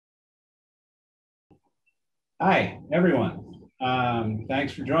Hi, everyone.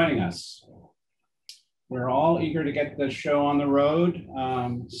 Thanks for joining us. We're all eager to get the show on the road,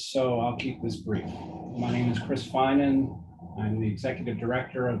 so I'll keep this brief. My name is Chris Finan. I'm the Executive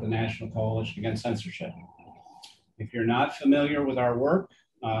Director of the National Coalition Against Censorship. If you're not familiar with our work,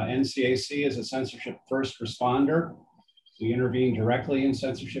 NCAC is a censorship first responder. We intervene directly in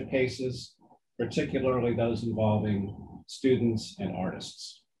censorship cases, particularly those involving students and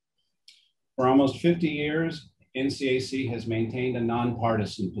artists. For almost 50 years, NCAC has maintained a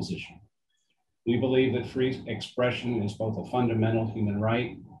nonpartisan position. We believe that free expression is both a fundamental human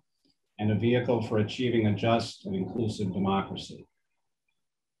right and a vehicle for achieving a just and inclusive democracy.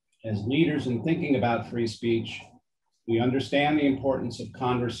 As leaders in thinking about free speech, we understand the importance of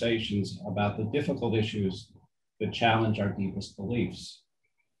conversations about the difficult issues that challenge our deepest beliefs,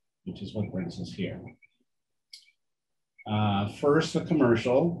 which is what brings us here. First, a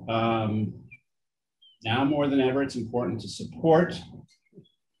commercial. Now more than ever, it's important to support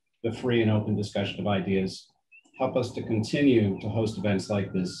the free and open discussion of ideas. Help us to continue to host events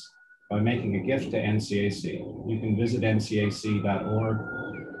like this by making a gift to NCAC. You can visit ncac.org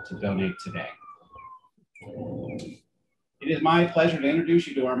to donate today. It is my pleasure to introduce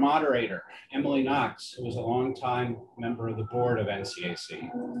you to our moderator, Emily Knox, who is a longtime member of the board of NCAC.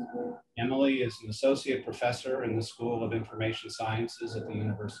 Emily is an associate professor in the School of Information Sciences at the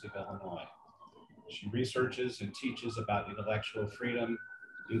University of Illinois. She researches and teaches about intellectual freedom,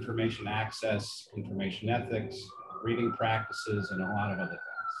 information access, information ethics, reading practices, and a lot of other things.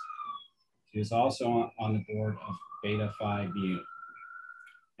 She is also on the board of Beta Phi Mu.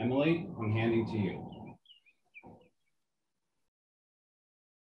 Emily, I'm handing to you.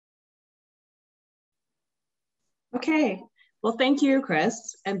 Okay, well, thank you,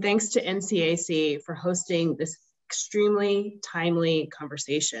 Chris, and thanks to NCAC for hosting this extremely timely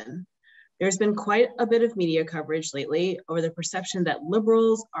conversation. There's been quite a bit of media coverage lately over the perception that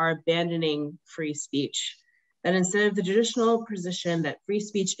liberals are abandoning free speech, that instead of the traditional position that free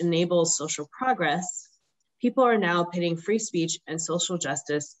speech enables social progress, people are now pitting free speech and social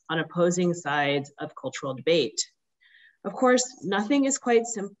justice on opposing sides of cultural debate. Of course, nothing is quite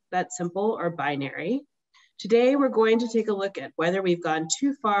that simple or binary. Today, we're going to take a look at whether we've gone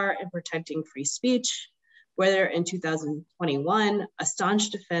too far in protecting free speech, whether in 2021, a staunch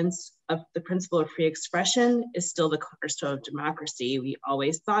defense of the principle of free expression is still the cornerstone of democracy we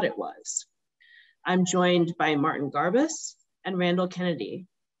always thought it was. I'm joined by Martin Garbus and Randall Kennedy.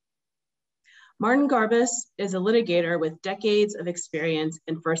 Martin Garbus is a litigator with decades of experience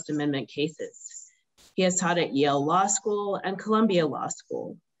in First Amendment cases. He has taught at Yale Law School and Columbia Law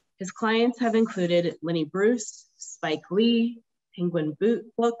School. His clients have included Lenny Bruce, Spike Lee, Penguin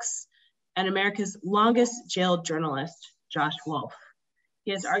Books, and America's longest jailed journalist, Josh Wolf.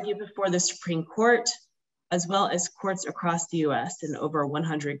 He has argued before the Supreme Court, as well as courts across the US in over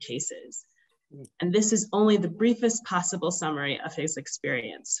 100 cases. And this is only the briefest possible summary of his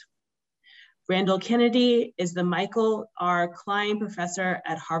experience. Randall Kennedy is the Michael R. Klein Professor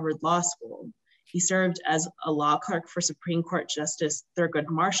at Harvard Law School. He served as a law clerk for Supreme Court Justice Thurgood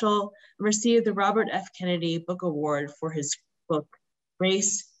Marshall and received the Robert F. Kennedy Book Award for his book,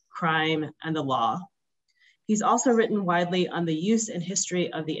 Race, Crime, and the Law. He's also written widely on the use and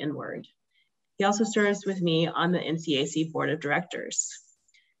history of the N-word. He also serves with me on the NCAC Board of Directors.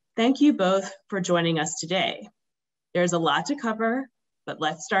 Thank you both for joining us today. There's a lot to cover, but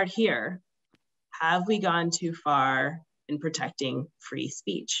let's start here. Have we gone too far in protecting free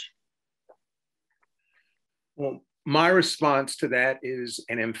speech? Well, my response to that is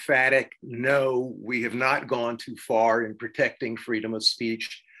an emphatic no, we have not gone too far in protecting freedom of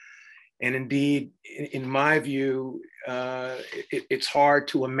speech. And indeed, in my view, it's hard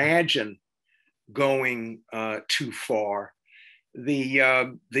to imagine going too far. The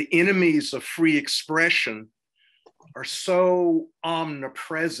enemies of free expression are so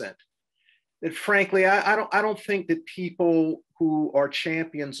omnipresent that, frankly, I don't think that people who are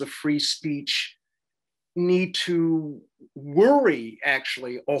champions of free speech need to worry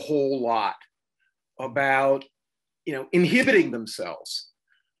actually a whole lot about, inhibiting themselves.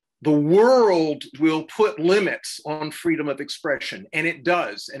 The world will put limits on freedom of expression, and it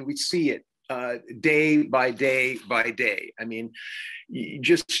does, and we see it day by day by day. I mean,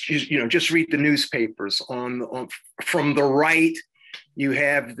 just read the newspapers. From the right, you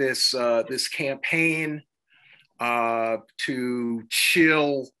have this campaign to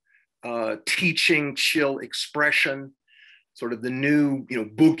chill teaching, chill expression, sort of the new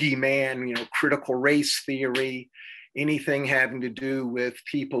boogeyman, critical race theory. Anything having to do with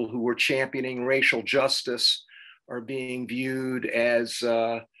people who were championing racial justice are being viewed as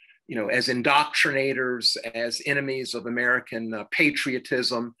as indoctrinators, as enemies of American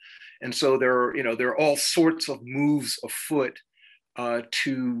patriotism. And so there are all sorts of moves afoot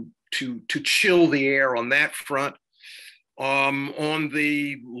to chill the air on that front. On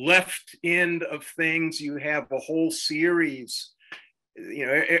the left end of things, you have a whole series.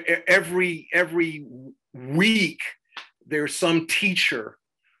 Every week there's some teacher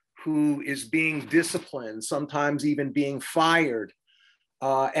who is being disciplined, sometimes even being fired,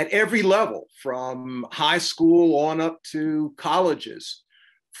 at every level, from high school on up to colleges,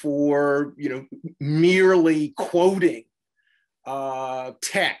 for merely quoting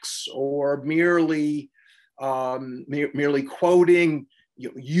texts, or merely quoting,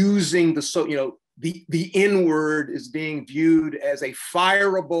 using the N-word is being viewed as a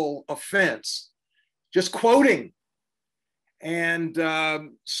fireable offense, just quoting. And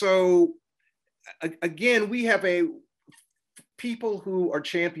so again, we have people who are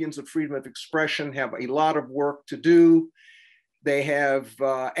champions of freedom of expression have a lot of work to do. They have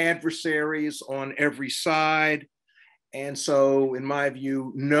adversaries on every side. And so, in my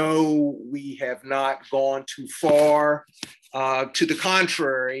view, no, we have not gone too far. To the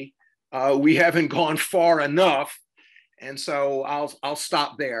contrary, we haven't gone far enough. And so I'll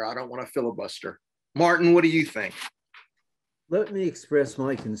stop there. I don't want to filibuster. Martin, what do you think? Let me express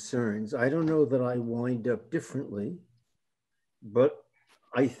my concerns. I don't know that I wind up differently, but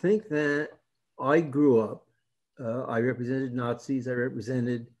I think that I grew up, I represented Nazis, I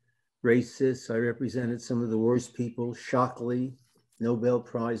represented racists, I represented some of the worst people, Shockley, Nobel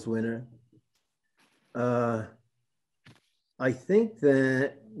Prize winner. I think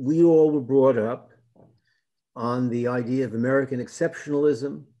that we all were brought up on the idea of American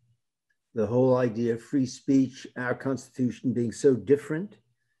exceptionalism, the whole idea of free speech, our Constitution being so different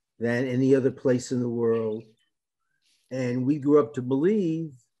than any other place in the world. And we grew up to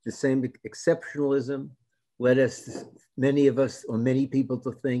believe the same exceptionalism led us, many of us, or many people,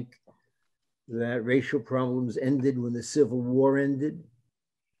 to think that racial problems ended when the Civil War ended.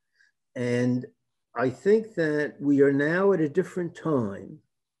 And I think that we are now at a different time.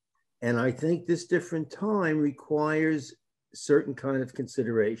 And I think this different time requires certain kind of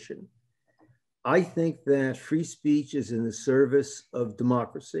consideration. I think that free speech is in the service of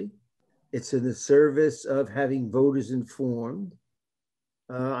democracy. It's in the service of having voters informed.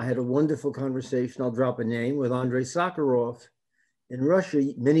 I had a wonderful conversation, I'll drop a name, with Andrei Sakharov in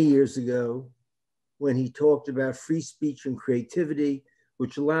Russia many years ago, when he talked about free speech and creativity,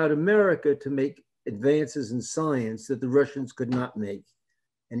 which allowed America to make advances in science that the Russians could not make.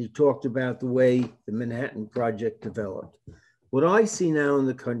 And he talked about the way the Manhattan Project developed. What I see now in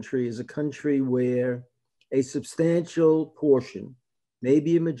the country is a country where a substantial portion,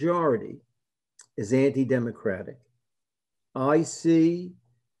 maybe a majority, is anti-democratic. I see,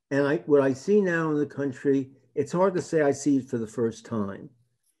 what I see now in the country, it's hard to say I see it for the first time,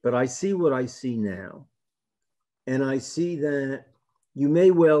 but I see what I see now. And I see that you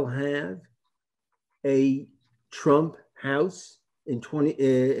may well have a Trump House in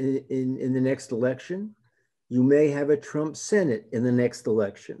the next election. You may have a Trump Senate in the next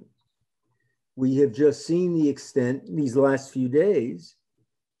election. We have just seen the extent these last few days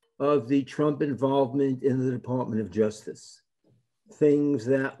of the Trump involvement in the Department of Justice, things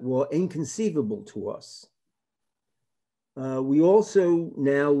that were inconceivable to us. We also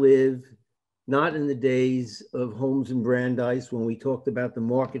now live not in the days of Holmes and Brandeis, when we talked about the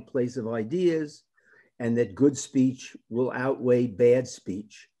marketplace of ideas and that good speech will outweigh bad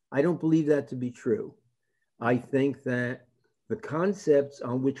speech. I don't believe that to be true. I think that the concepts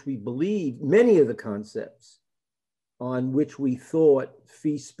on which we believe, many of the concepts on which we thought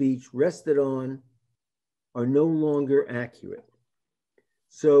free speech rested on, are no longer accurate.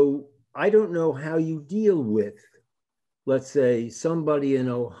 So I don't know how you deal with, let's say, somebody in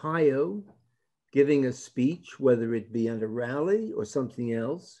Ohio giving a speech, whether it be on a rally or something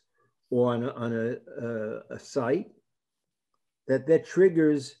else, or on a site, that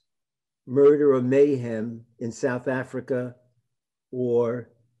triggers murder or mayhem in South Africa or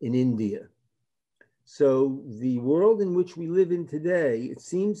in India. So the world in which we live in today, it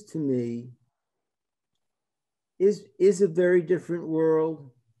seems to me, is a very different world,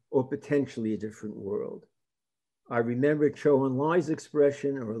 or potentially a different world. I remember Zhou Enlai's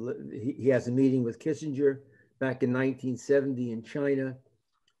expression, or he has a meeting with Kissinger back in 1970 in China.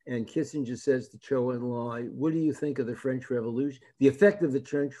 And Kissinger says to Zhou Enlai, what do you think of the French Revolution, the effect of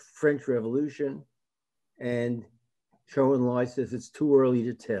the French Revolution? And Zhou Enlai says it's too early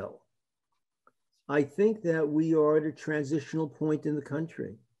to tell. I think that we are at a transitional point in the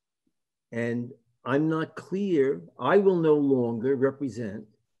country. And I'm not clear, I will no longer represent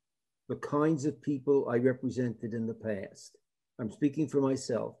the kinds of people I represented in the past. I'm speaking for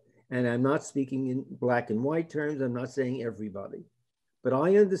myself, and I'm not speaking in black and white terms. I'm not saying everybody, but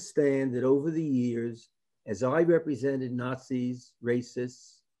I understand that over the years, as I represented Nazis,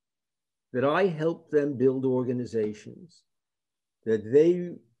 racists, that I helped them build organizations, that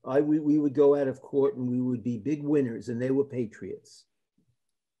we would go out of court and we would be big winners, and they were patriots.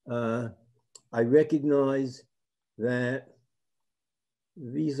 I recognize that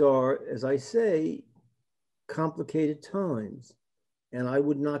these are, as I say, complicated times. And I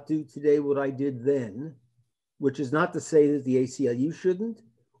would not do today what I did then, which is not to say that the ACLU shouldn't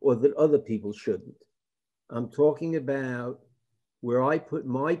or that other people shouldn't. I'm talking about where I put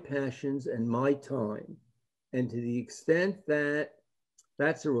my passions and my time. And to the extent that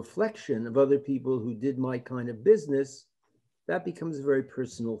that's a reflection of other people who did my kind of business, that becomes a very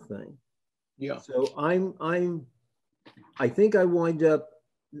personal thing. Yeah. So I think I wind up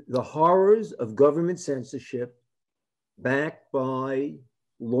the horrors of government censorship, backed by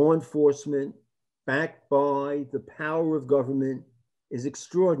law enforcement, backed by the power of government, is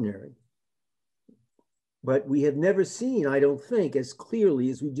extraordinary. But we have never seen, I don't think, as clearly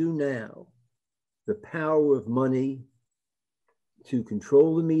as we do now, the power of money to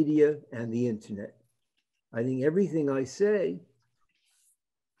control the media and the internet. I think everything I say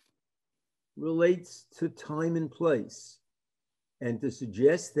relates to time and place. And to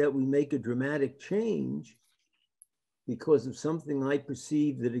suggest that we make a dramatic change because of something I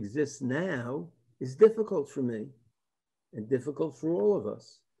perceive that exists now is difficult for me and difficult for all of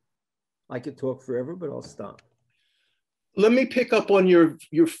us. I could talk forever, but I'll stop. Let me pick up on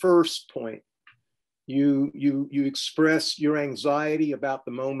your first point. You express your anxiety about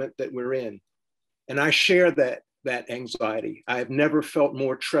the moment that we're in. And I share that anxiety. I have never felt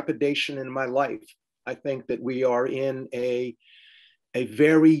more trepidation in my life. I think that we are in a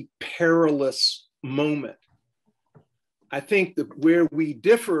very perilous moment. I think that where we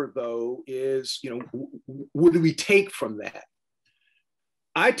differ, though, is, what do we take from that?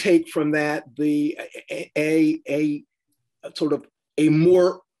 I take from that a sort of a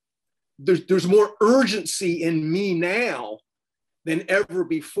more, there's more urgency in me now than ever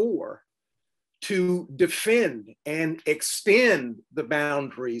before to defend and extend the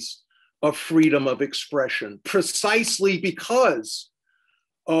boundaries of freedom of expression, precisely because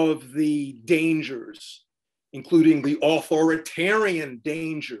of the dangers, including the authoritarian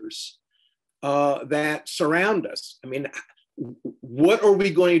dangers that surround us. I mean, what are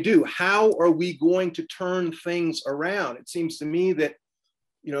we going to do? How are we going to turn things around? It seems to me that,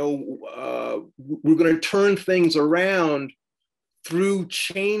 we're going to turn things around through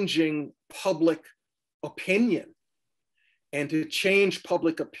changing public opinion. And to change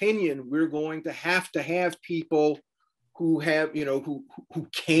public opinion, we're going to have people who have, who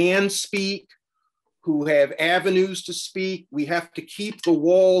can speak, who have avenues to speak. We have to keep the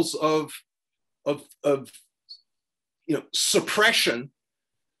walls of suppression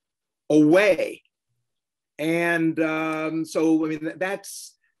away. And so, I mean,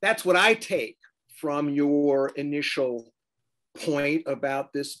 that's what I take from your initial point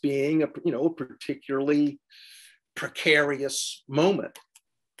about this being a particularly precarious moment.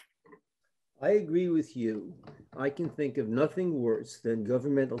 I agree with you. I can think of nothing worse than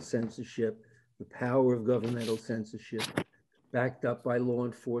governmental censorship, the power of governmental censorship, backed up by law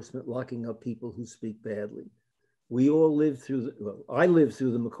enforcement, locking up people who speak badly. We all lived through, I lived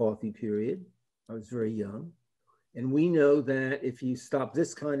through the McCarthy period. I was very young. And we know that if you stop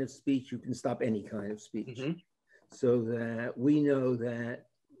this kind of speech, you can stop any kind of speech. Mm-hmm. So that we know that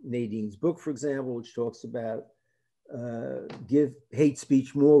Nadine's book, for example, which talks about give hate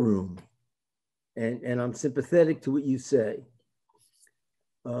speech more room. And I'm sympathetic to what you say.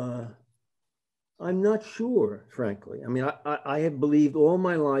 I'm not sure, frankly. I mean, I have believed all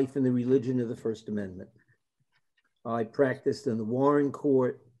my life in the religion of the First Amendment. I practiced in the Warren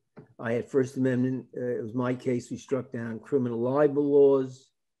Court. I had First Amendment, it was my case, we struck down criminal libel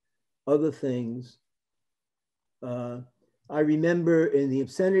laws, other things. I remember in the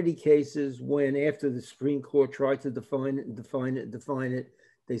obscenity cases when after the Supreme Court tried to define it,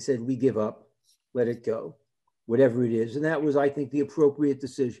 they said, we give up, let it go, whatever it is. And that was, I think, the appropriate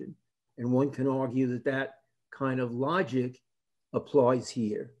decision. And one can argue that that kind of logic applies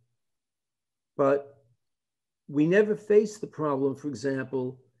here. But we never faced the problem, for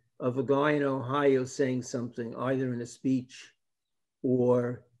example, of a guy in Ohio saying something either in a speech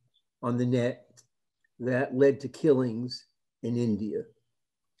or on the net that led to killings in India.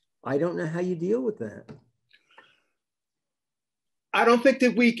 I don't know how you deal with that. I don't think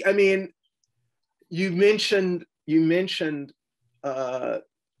that you mentioned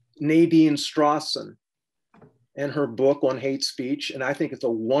Nadine Strawson and her book on hate speech. And I think it's a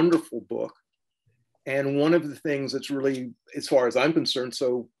wonderful book. And one of the things that's really, as far as I'm concerned,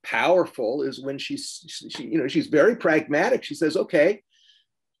 so powerful is when she's very pragmatic. She says, okay,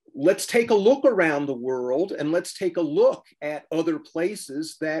 let's take a look around the world and let's take a look at other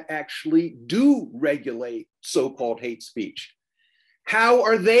places that actually do regulate so-called hate speech. How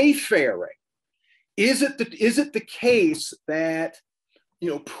are they faring? Is it the case that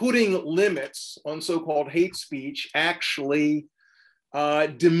putting limits on so-called hate speech actually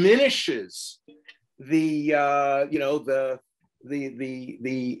diminishes the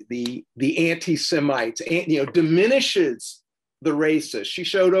anti-Semites, diminishes the racists? She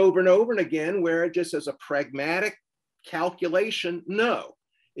showed over and over and again where it just as a pragmatic calculation, no,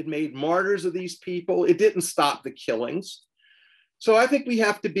 it made martyrs of these people. It didn't stop the killings. So I think we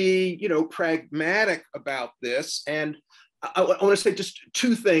have to be, pragmatic about this. And I want to say just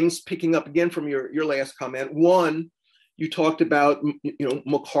two things, picking up again from your last comment. One, you talked about,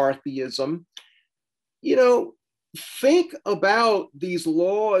 McCarthyism. Think about these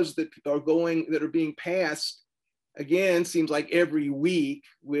laws that are being passed. Again, seems like every week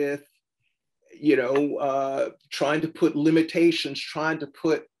with, trying to put limitations, trying to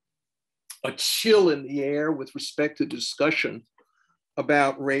put a chill in the air with respect to discussion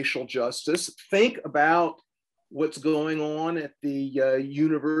about racial justice. Think about what's going on at the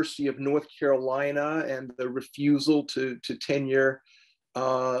University of North Carolina and the refusal to tenure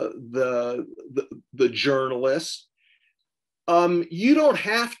the journalist. You don't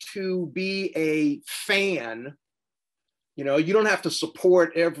have to be a fan. You don't have to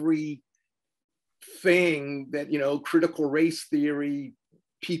support every thing that critical race theory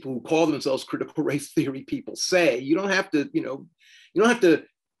people who call themselves critical race theory people say. You don't have to, you don't have to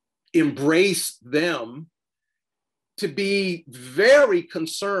embrace them to be very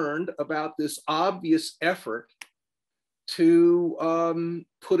concerned about this obvious effort to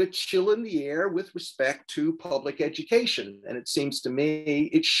put a chill in the air with respect to public education. And it seems to me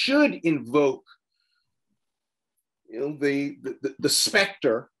it should invoke the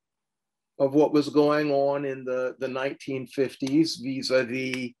specter of what was going on in the 1950s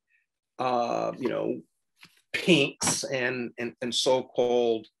vis-a-vis pinks and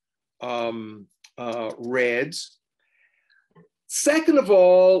so-called reds. Second of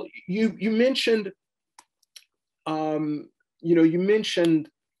all, you mentioned you mentioned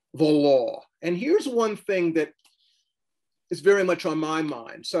the law, and here's one thing that is very much on my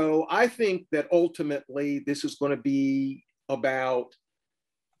mind. So I think that ultimately this is going to be about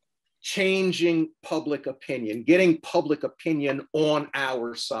changing public opinion, getting public opinion on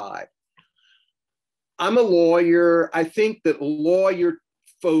our side. I'm a lawyer. I think that lawyer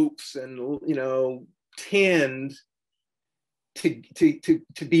folks tend to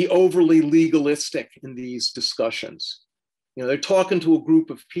be overly legalistic in these discussions. They're talking to a group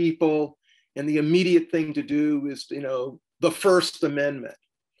of people, and the immediate thing to do is, the First Amendment.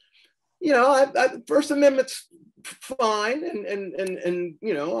 First Amendment's fine, and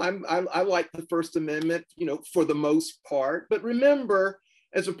I like the First Amendment, for the most part. But remember,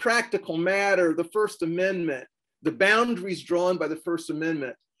 as a practical matter, the First Amendment, the boundaries drawn by the First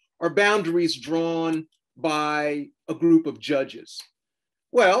Amendment are boundaries drawn by a group of judges.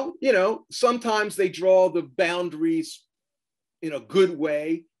 Well, sometimes they draw the boundaries in a good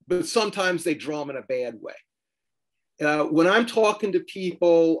way, but sometimes they draw them in a bad way. When I'm talking to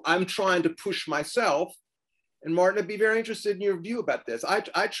people, I'm trying to push myself. And Martin, I'd be very interested in your view about this.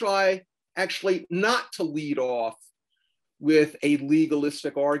 I try actually not to lead off with a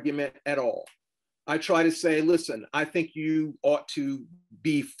legalistic argument at all. I try to say, listen, I think you ought to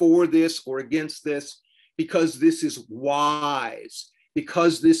be for this or against this because this is wise,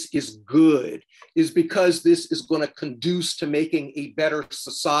 because this is good, is because this is going to conduce to making a better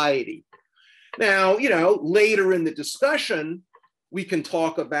society. Now, later in the discussion, we can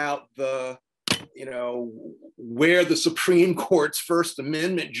talk about where the Supreme Court's First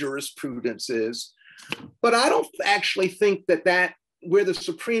Amendment jurisprudence is. But I don't actually think that where the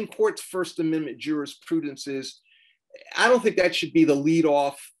Supreme Court's First Amendment jurisprudence is, I don't think that should be the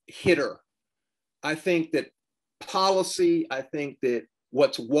leadoff hitter. I think that policy, I think that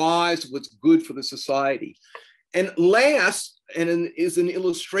what's wise, what's good for the society. And last, and is an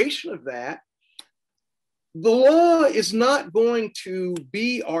illustration of that, the law is not going to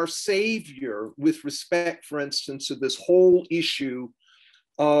be our savior with respect, for instance, to this whole issue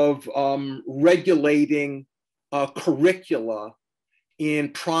of regulating curricula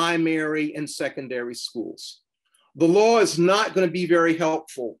in primary and secondary schools. The law is not going to be very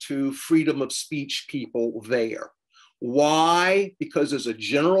helpful to freedom of speech people there. Why? Because as a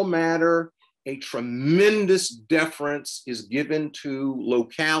general matter, a tremendous deference is given to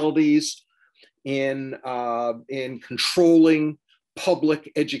localities in controlling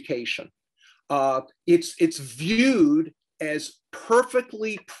public education. It's viewed as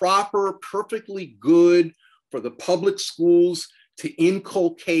perfectly proper, perfectly good for the public schools to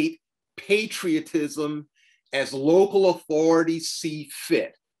inculcate patriotism as local authorities see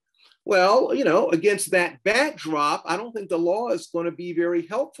fit. Well, you know, against that backdrop, I don't think the law is going to be very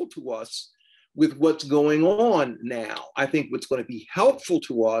helpful to us with what's going on now. I think what's going to be helpful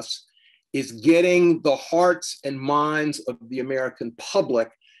to us is getting the hearts and minds of the American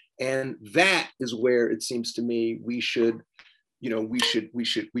public. And that is where it seems to me we should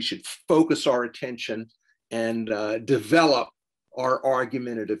focus our attention and develop our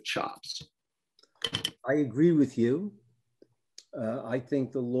argumentative chops. I agree with you. I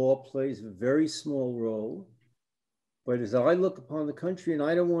think the law plays a very small role. But as I look upon the country, and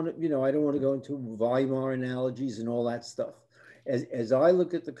I don't want to go into Weimar analogies and all that stuff. As I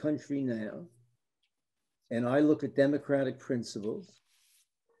look at the country now, and I look at democratic principles,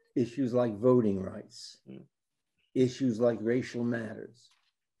 issues like voting rights, issues like racial matters,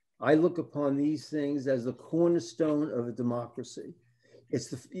 I look upon these things as the cornerstone of a democracy.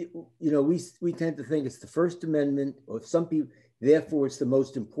 It's we tend to think it's the First Amendment, or some people, therefore it's the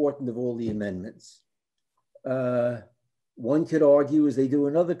most important of all the amendments. One could argue, as they do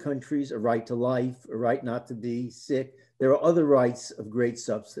in other countries, a right to life, a right not to be sick. There are other rights of great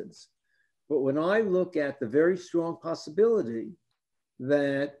substance. But when I look at the very strong possibility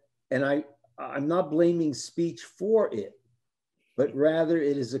that, and I'm not blaming speech for it, but rather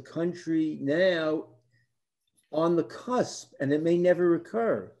it is a country now on the cusp, and it may never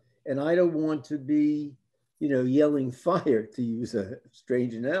occur. And I don't want to be, yelling fire, to use a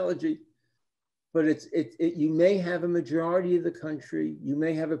strange analogy. But you may have a majority of the country, you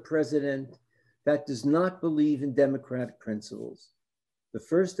may have a president that does not believe in democratic principles. The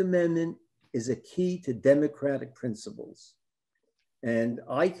First Amendment is a key to democratic principles. And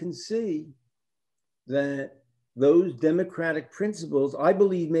I can see that those democratic principles, I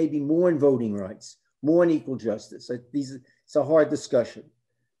believe, may be more in voting rights, more in equal justice. It's a hard discussion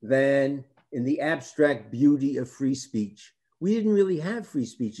than in the abstract beauty of free speech. We didn't really have free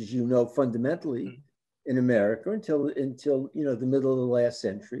speech, as you know, fundamentally in America until the middle of the last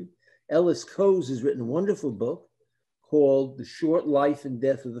century. Ellis Coase has written a wonderful book called The Short Life and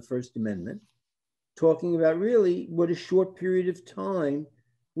Death of the First Amendment, talking about really what a short period of time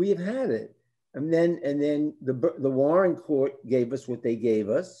we have had it. And then the Warren Court gave us what they gave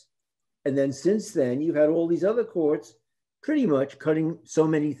us. And then since then, you've had all these other courts pretty much cutting so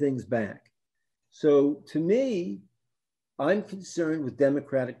many things back. So to me, I'm concerned with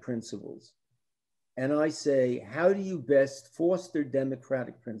democratic principles. And I say, how do you best foster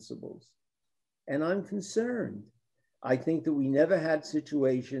democratic principles? And I'm concerned. I think that we never had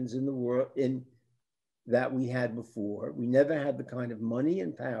situations in the world that we had before. We never had the kind of money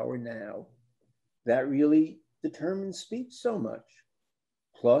and power now that really determines speech so much.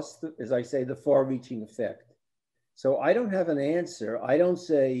 Plus, as I say, the far-reaching effect. So I don't have an answer. I don't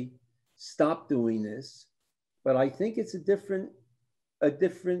say, stop doing this. But I think it's a different,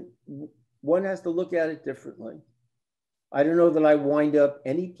 one has to look at it differently. I don't know that I wind up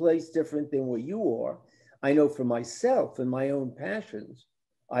any place different than where you are. I know for myself and my own passions,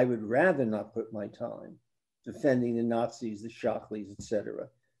 I would rather not put my time defending the Nazis, the Shockleys, etc.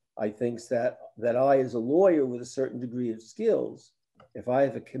 I think that I, as a lawyer with a certain degree of skills, if I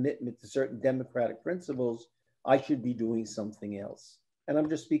have a commitment to certain democratic principles, I should be doing something else. And I'm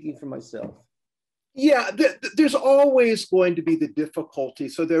just speaking for myself. Yeah, there's always going to be the difficulty.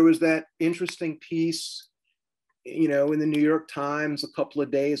 So there was that interesting piece, in the New York Times a couple of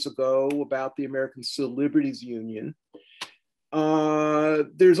days ago about the American Civil Liberties Union.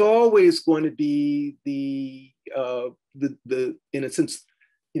 There's always going to be the in a sense,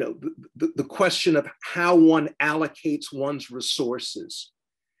 the question of how one allocates one's resources.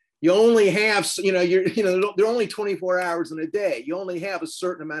 You only have, there are only 24 hours in a day. You only have a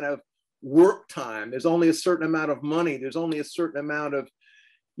certain amount of work time. There's only a certain amount of money. There's only a certain amount of,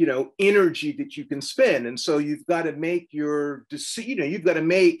 energy that you can spend. And so you've got to make you've got to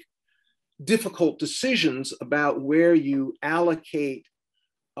make difficult decisions about where you allocate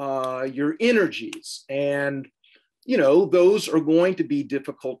your energies. And, those are going to be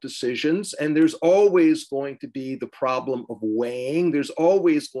difficult decisions. And there's always going to be the problem of weighing. There's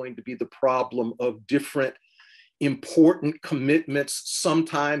always going to be the problem of different important commitments,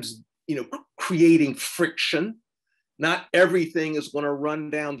 sometimes creating friction. Not everything is going to run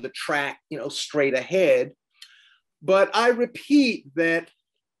down the track, straight ahead. But I repeat that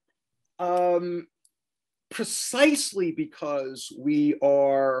precisely because we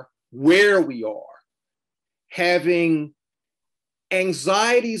are where we are, having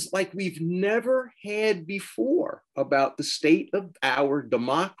anxieties like we've never had before about the state of our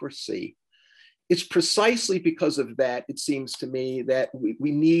democracy, it's precisely because of that, it seems to me, that we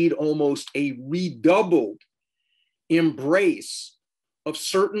need almost a redoubled embrace of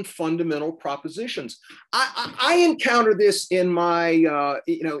certain fundamental propositions. I encounter this in my,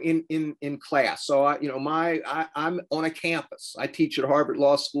 in class. So I'm on a campus. I teach at Harvard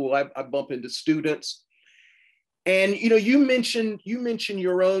Law School. I bump into students, and you mentioned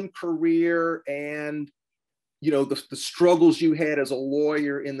your own career and the struggles you had as a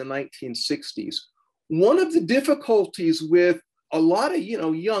lawyer in the 1960s. One of the difficulties with a lot of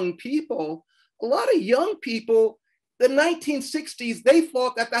young people, the 1960s, they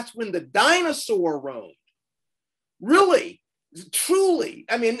thought that that's when the dinosaur roamed. Really, truly.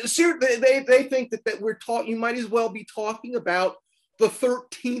 I mean, they think that we're talking, you might as well be talking about the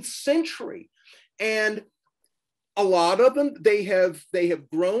 13th century. And a lot of them, they have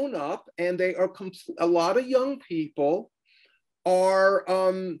grown up, and they are, a lot of young people are,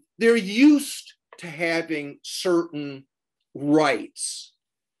 they're used to having certain rights.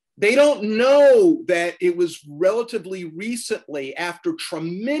 They don't know that it was relatively recently, after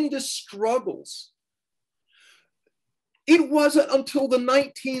tremendous struggles, it wasn't until the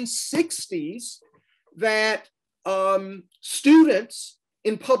 1960s that students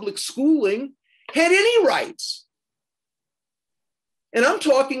in public schooling had any rights. And I'm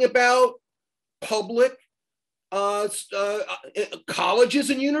talking about public colleges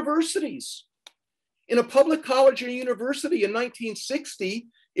and universities. In a public college or university in 1960,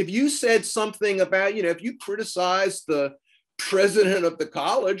 if you said something about, if you criticized the president of the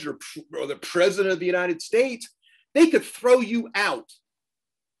college or the president of the United States, they could throw you out.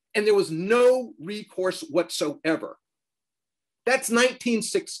 And there was no recourse whatsoever. That's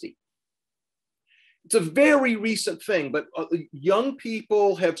 1960. It's a very recent thing, but young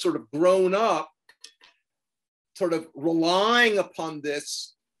people have sort of grown up sort of relying upon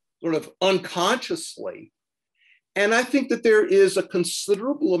this sort of unconsciously. And I think that there is a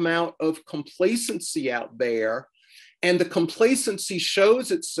considerable amount of complacency out there. And the complacency shows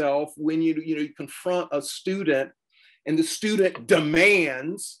itself when you confront a student and the student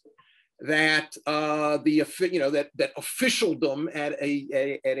demands that that officialdom at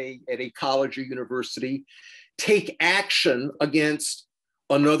a college or university take action against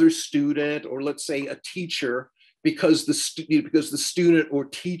another student, or let's say a teacher, because the student or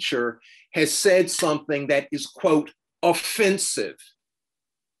teacher has said something that is, quote, offensive.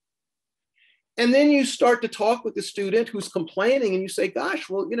 And then you start to talk with the student who's complaining, and you say, gosh,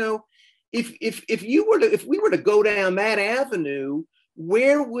 well, if we were to go down that avenue,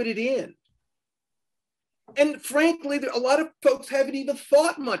 where would it end? And frankly, a lot of folks haven't even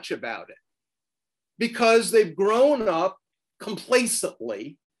thought much about it because they've grown up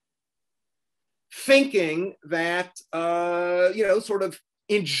complacently thinking that, sort of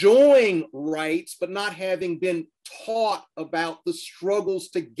enjoying rights, but not having been taught about the struggles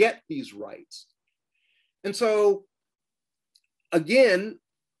to get these rights. And so, again,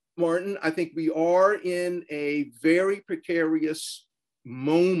 Martin, I think we are in a very precarious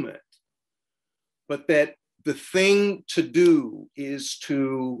moment, but that the thing to do is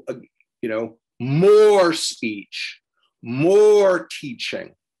to, more speech, more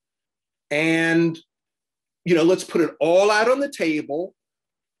teaching, and, let's put it all out on the table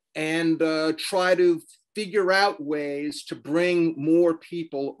and try to figure out ways to bring more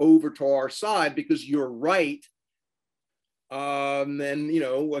people over to our side, because you're right. I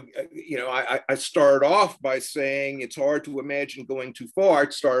started off by saying it's hard to imagine going too far.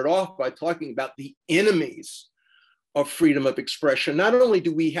 It started off by talking about the enemies of freedom of expression. Not only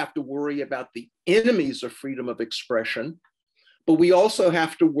do we have to worry about the enemies of freedom of expression, but we also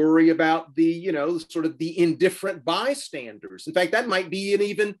have to worry about the, sort of the indifferent bystanders. In fact, that might be an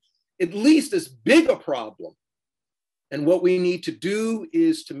even at least as big a problem. And what we need to do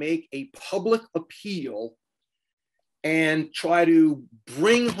is to make a public appeal and try to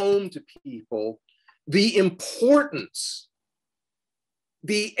bring home to people the importance,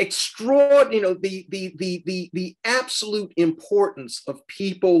 the extraordinary, the absolute importance of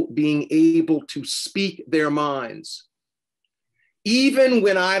people being able to speak their minds. Even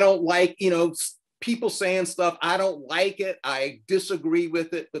when I don't like, people saying stuff, I don't like it, I disagree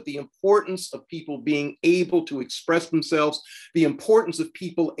with it, but the importance of people being able to express themselves, the importance of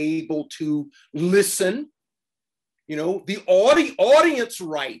people able to listen, You know, the audience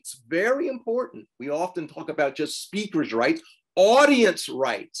rights, very important. We often talk about just speakers' rights, audience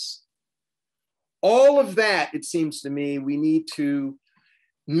rights. All of that, it seems to me, we need to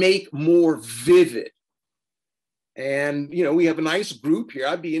make more vivid. And, you know, we have a nice group here.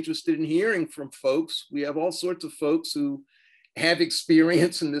 I'd be interested in hearing from folks. We have all sorts of folks who have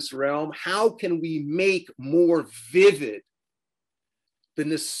experience in this realm. How can we make more vivid the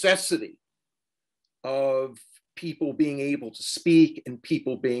necessity of people being able to speak and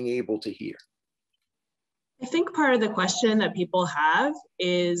people being able to hear? I think part of the question that people have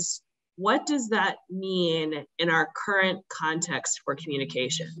is, what does that mean in our current context for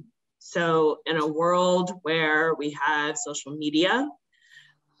communication? So in a world where we have social media,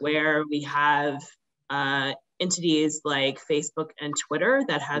 where we have entities like Facebook and Twitter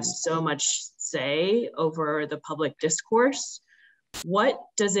that have so much say over the public discourse, what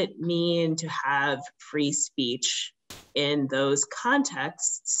does it mean to have free speech in those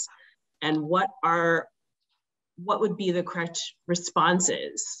contexts? And what would be the correct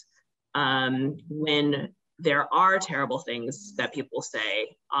responses when there are terrible things that people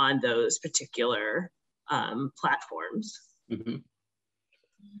say on those particular platforms? Mm-hmm.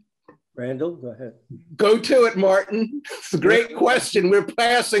 Randall, go ahead. Go to it, Martin. It's a great question. We're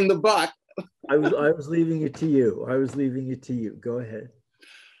passing the buck. I was leaving it to you. I was leaving it to you. Go ahead.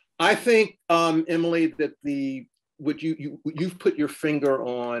 I think, Emily, that you've put your finger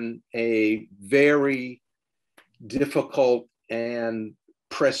on a very difficult and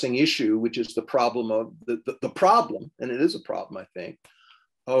pressing issue, which is the problem of the problem, and it is a problem, I think,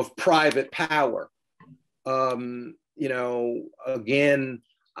 of private power. You know, again,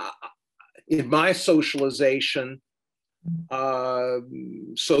 in my socialization,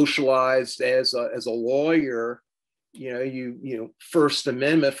 socialized as a lawyer, you know, First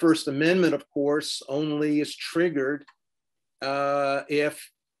Amendment, of course, only is triggered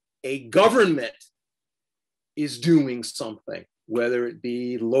if a government is doing something, whether it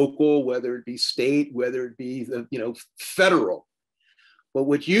be local, whether it be state, whether it be federal. But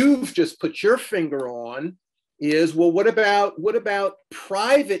what you've just put your finger on is, well, what about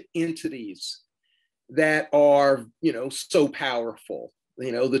private entities that are, so powerful,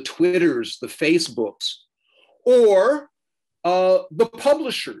 the Twitters, the Facebooks, or the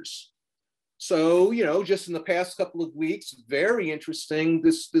publishers? So, just in the past couple of weeks, very interesting,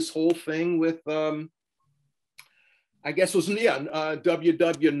 this whole thing with, I guess it was,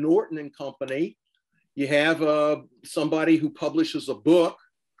 W.W. Norton and Company. You have somebody who publishes a book,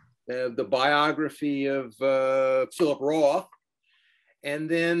 the biography of Philip Roth, and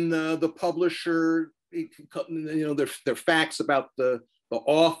then the publisher, there are facts about the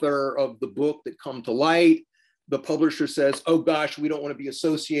author of the book that come to light. The publisher says, oh gosh, we don't want to be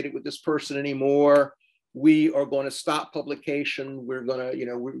associated with this person anymore. We are going to stop publication. We're going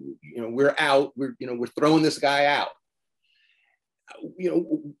to, we're out. We're throwing this guy out.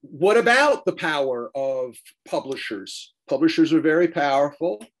 What about the power of publishers? Publishers are very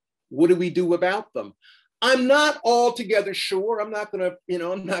powerful. What do we do about them? I'm not altogether sure. I'm not going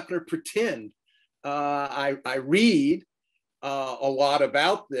to pretend. I read a lot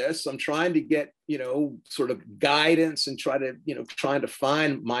about this. I'm trying to get, sort of guidance and trying to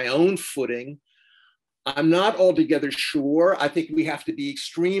find my own footing. I'm not altogether sure. I think we have to be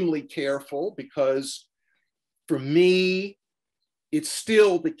extremely careful, because for me, it's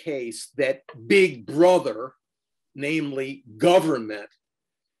still the case that Big Brother, namely government,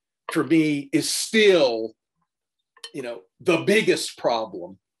 for me is still, the biggest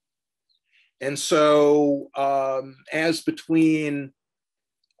problem. And so as between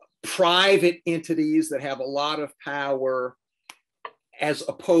private entities that have a lot of power as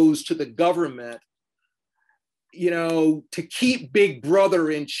opposed to the government, to keep Big Brother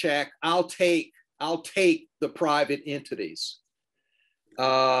in check, I'll take the private entities.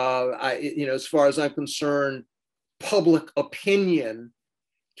 As far as I'm concerned, public opinion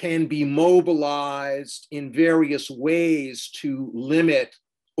can be mobilized in various ways to limit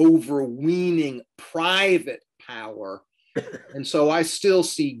overweening private power. And so I still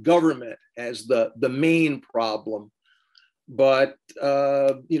see government as the main problem. But,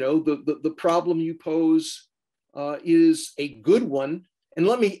 the problem you pose is a good one. And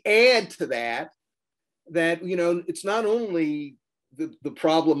let me add to that, it's not only the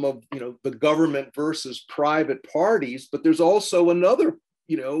problem of, the government versus private parties, but there's also another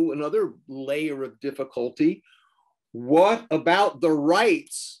layer of difficulty. What about the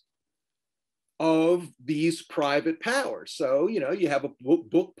rights of these private powers? So, you have a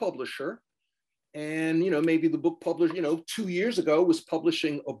book publisher, and, maybe the book publisher, 2 years ago was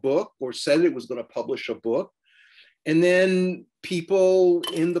publishing a book or said it was going to publish a book. And then people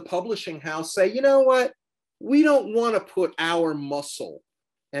in the publishing house say, you know what? We don't want to put our muscle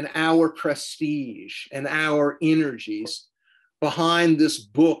and our prestige and our energies behind this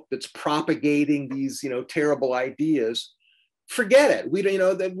book that's propagating these, terrible ideas. Forget it.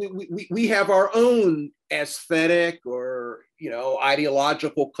 We have our own aesthetic or,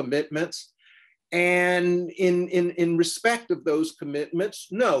 ideological commitments. And in respect of those commitments,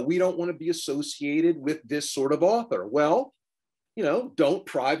 no, we don't want to be associated with this sort of author. Well, don't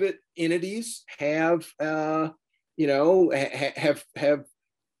private entities have,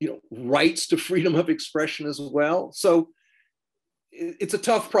 rights to freedom of expression as well? So it's a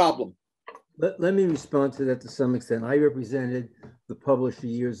tough problem. Let me respond to that to some extent. I represented the publisher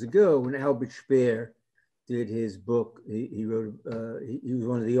years ago when Albert Speer did his book. He wrote, he was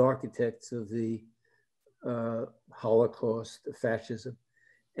one of the architects of the Holocaust, fascism.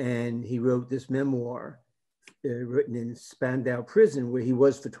 And he wrote this memoir written in Spandau prison where he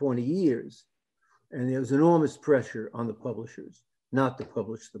was for 20 years. And there was enormous pressure on the publishers not to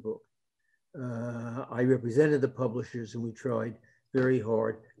publish the book. I represented the publishers and we tried very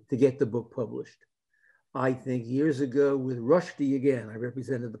hard to get the book published. I think years ago with Rushdie again, I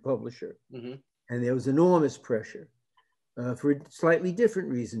represented the publisher. Mm-hmm. And there was enormous pressure for a slightly different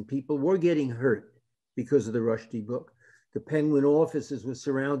reason. People were getting hurt because of the Rushdie book. The Penguin offices were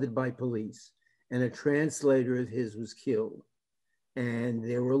surrounded by police and a translator of his was killed. And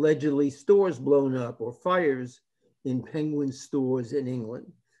there were allegedly stores blown up or fires in Penguin stores in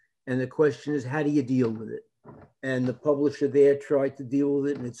England. And the question is, how do you deal with it? And the publisher there tried to deal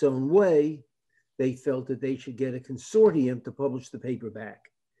with it in its own way. They felt that they should get a consortium to publish the paperback.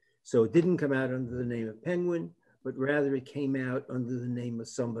 So it didn't come out under the name of Penguin, but rather it came out under the name of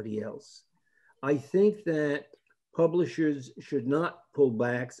somebody else. I think that publishers should not pull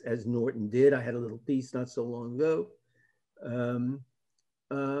backs as Norton did. I had a little piece not so long ago.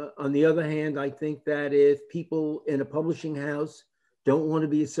 On the other hand, I think that if people in a publishing house don't want to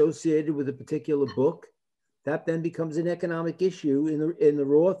be associated with a particular book, that then becomes an economic issue in the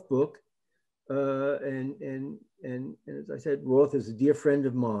Roth book. And as I said, Roth is a dear friend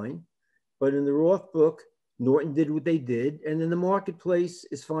of mine. But in the Roth book, Norton did what they did. And then the marketplace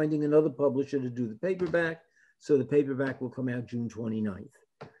is finding another publisher to do the paperback. So the paperback will come out June 29th.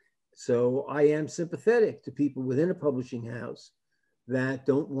 So I am sympathetic to people within a publishing house that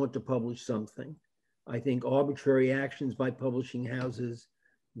don't want to publish something. I think arbitrary actions by publishing houses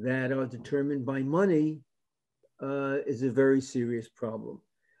that are determined by money is a very serious problem.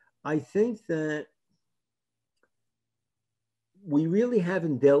 I think that we really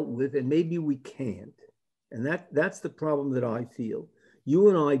haven't dealt with, and maybe we can't, and that's the problem that I feel. You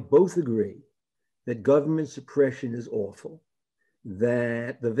and I both agree that government suppression is awful,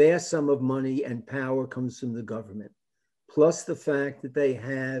 that the vast sum of money and power comes from the government, plus the fact that they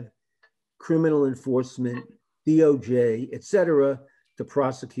have criminal enforcement, DOJ, et cetera, to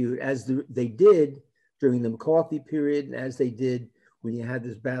prosecute, as they did during the McCarthy period, and as they did when you had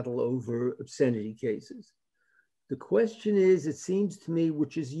this battle over obscenity cases. The question is, it seems to me,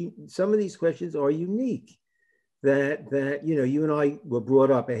 which is, some of these questions are unique, that you and I were brought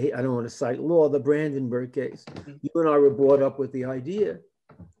up, I don't want to cite law, the Brandenburg case. You and I were brought up with the idea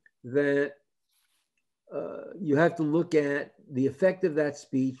that you have to look at the effect of that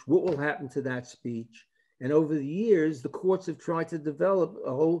speech, what will happen to that speech. And over the years, the courts have tried to develop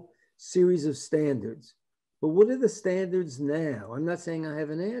a whole series of standards. But what are the standards now? I'm not saying I have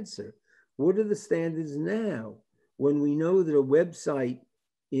an answer. What are the standards now when we know that a website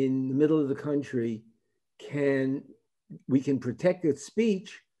in the middle of the country we can protect its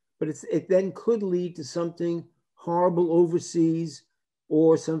speech, but it then could lead to something horrible overseas,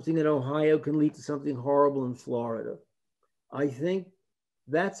 or something in Ohio can lead to something horrible in Florida. I think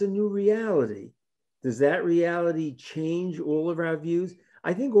that's a new reality. Does that reality change all of our views?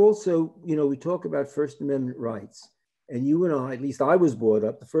 I think also, we talk about First Amendment rights, and you and I, at least I was brought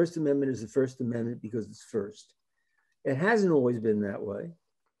up, the First Amendment is the First Amendment because it's first. It hasn't always been that way.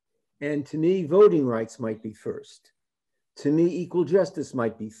 And to me, voting rights might be first. To me, equal justice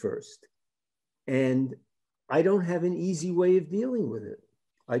might be first. And I don't have an easy way of dealing with it.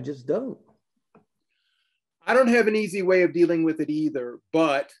 I just don't. I don't have an easy way of dealing with it either,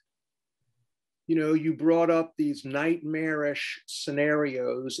 but you brought up these nightmarish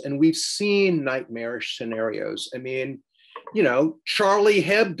scenarios, and we've seen nightmarish scenarios. I mean, Charlie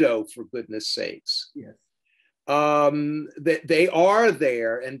Hebdo, for goodness sakes. Yes. That they are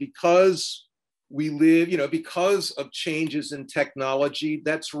there, and because we live, because of changes in technology,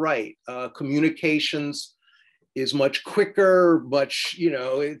 that's right. Communications is much quicker, much,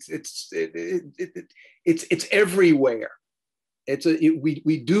 it's everywhere.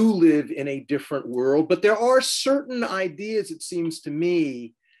 We do live in a different world, but there are certain ideas, it seems to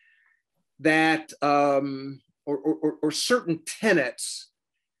me, that or certain tenets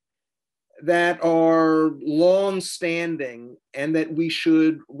that are long-standing and that we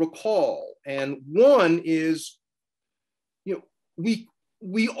should recall. And one is,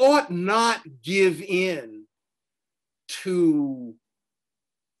 we ought not give in to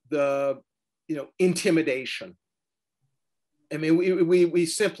the intimidation. I mean, we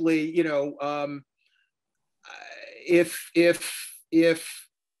simply, if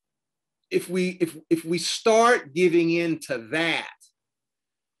we start giving in to that,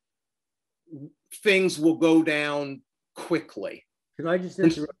 things will go down quickly. Can I just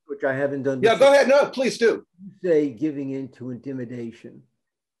interrupt, which I haven't done? Yeah, go ahead. No, please do. You say giving in to intimidation,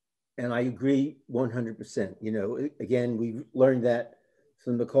 and I agree 100%. Again, we've learned that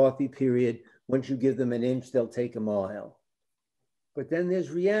from the McCarthy period. Once you give them an inch, they'll take a mile. But then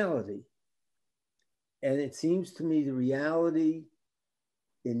there's reality. And it seems to me the reality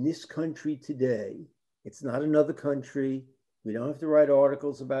in this country today, it's not another country. We don't have to write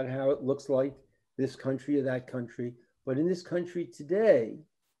articles about how it looks like this country or that country. But in this country today,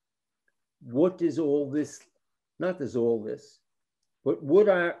 what does all this, not does all this, but what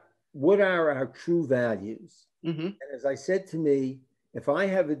are our true values? Mm-hmm. And as I said, to me, if I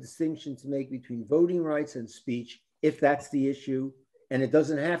have a distinction to make between voting rights and speech, if that's the issue, and it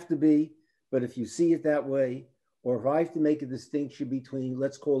doesn't have to be, but if you see it that way, or if I have to make a distinction between,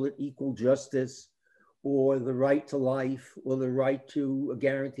 let's call it equal justice, or the right to life, or the right to a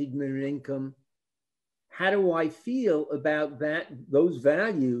guaranteed minimum income, how do I feel about those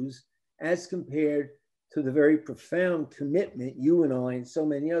values as compared to the very profound commitment you and I and so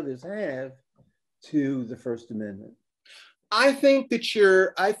many others have to the First Amendment? I think that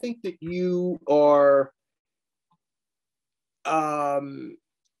you are,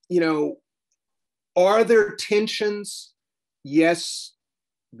 are there tensions? Yes,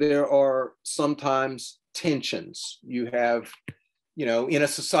 there are sometimes tensions. You have, in a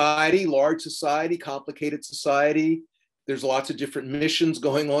society, large society, complicated society, there's lots of different missions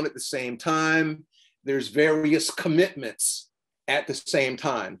going on at the same time. There's various commitments at the same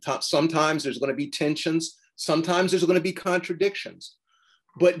time. Sometimes there's going to be tensions. Sometimes there's going to be contradictions.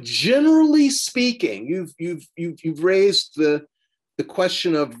 But generally speaking, you've raised the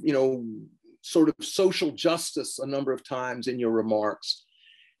question of, sort of social justice a number of times in your remarks.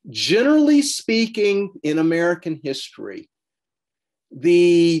 Generally speaking, in American history,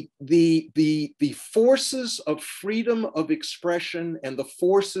 the forces of freedom of expression and the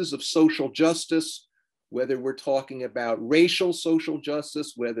forces of social justice, whether we're talking about racial social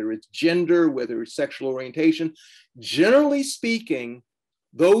justice, whether it's gender, whether it's sexual orientation, generally speaking,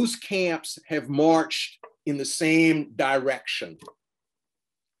 those camps have marched in the same direction.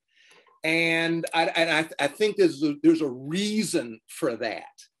 And I think there's a reason for that.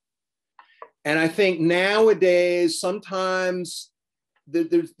 And I think nowadays, sometimes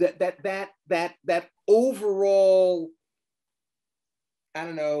there's that overall, I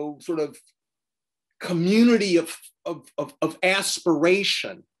don't know, sort of community of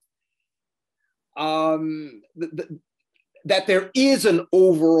aspiration, that there is an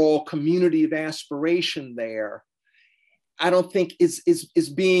overall community of aspiration there, I don't think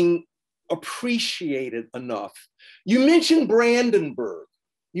is being appreciated enough. You mentioned Brandenburg.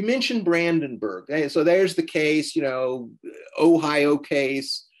 So there's the case, Ohio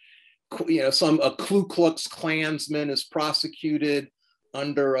case, a Ku Klux Klansman is prosecuted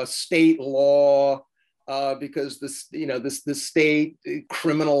under a state law because the state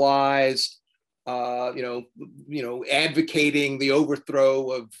criminalized, advocating the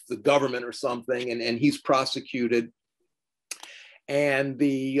overthrow of the government or something, and he's prosecuted. And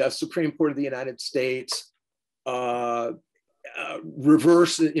the Supreme Court of the United States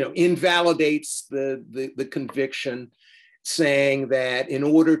invalidates the conviction, saying that in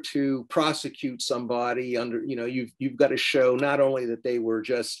order to prosecute somebody under, you've got to show not only that they were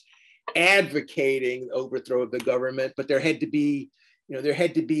just advocating the overthrow of the government, but it had to be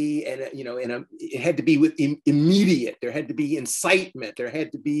with immediate, there had to be incitement, there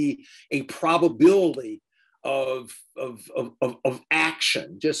had to be a probability of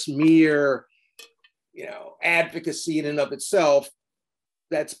action. Just mere, advocacy in and of itself,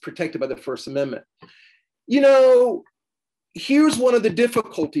 that's protected by the First Amendment. Here's one of the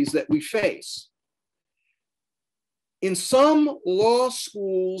difficulties that we face. In some law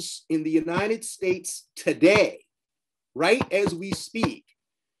schools in the United States today, right as we speak,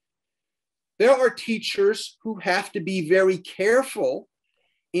 there are teachers who have to be very careful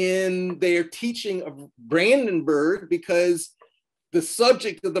in their teaching of Brandenburg, because the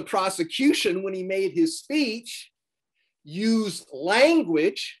subject of the prosecution, when he made his speech, used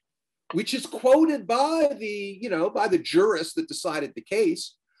language which is quoted by the jurist that decided the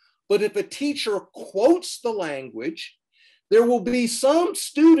case. But if a teacher quotes the language, there will be some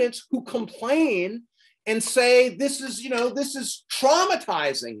students who complain and say, this is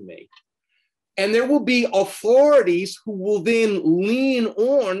traumatizing me. And there will be authorities who will then lean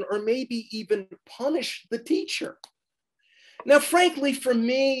on or maybe even punish the teacher. Now, frankly, for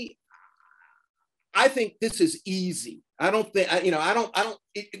me, I think this is easy.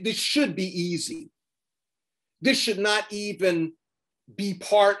 This should be easy. This should not even be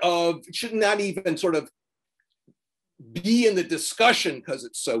should not even sort of be in the discussion because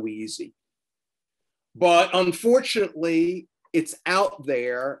it's so easy. But unfortunately, it's out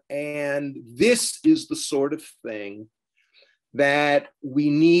there, and this is the sort of thing that we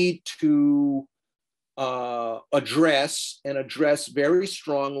need to address very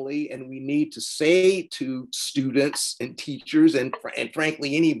strongly. And we need to say to students and teachers and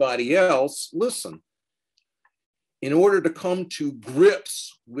frankly anybody else, listen, in order to come to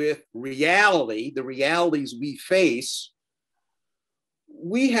grips with reality, the realities we face,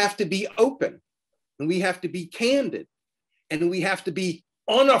 we have to be open, and we have to be candid, and we have to be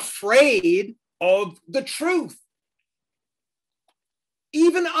unafraid of the truth.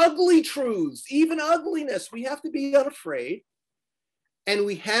 Even ugly truths, even ugliness, we have to be unafraid. And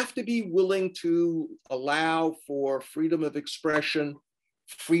we have to be willing to allow for freedom of expression,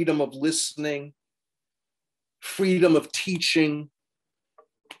 freedom of listening, freedom of teaching.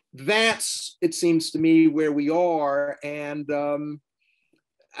 That's, it seems to me, where we are. And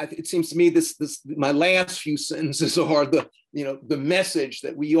it seems to me my last few sentences are the message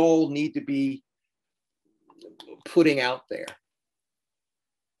that we all need to be putting out there.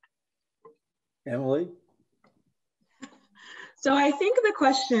 Emily? So I think the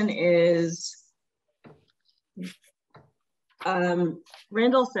question is,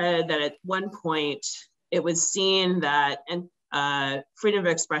 Randall said that at one point it was seen that freedom of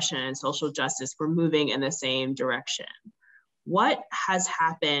expression and social justice were moving in the same direction. What has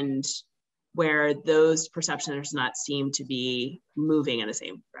happened where those perceptions do not seem to be moving in the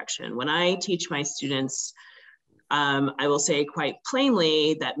same direction? When I teach my students, I will say quite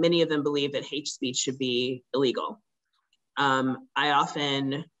plainly that many of them believe that hate speech should be illegal. I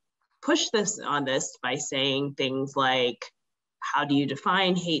often push on this by saying things like, how do you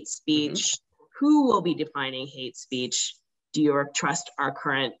define hate speech? Mm-hmm. Who will be defining hate speech? Do you trust our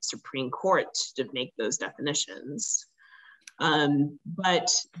current Supreme Court to make those definitions? But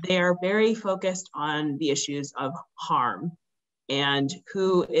they are very focused on the issues of harm and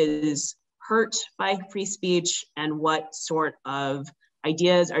who is hurt by free speech and what sort of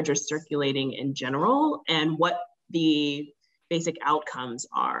ideas are just circulating in general and what the basic outcomes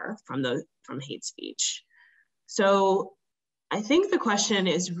are from hate speech. So I think the question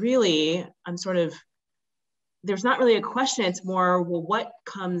is really, there's not really a question, it's more, well, what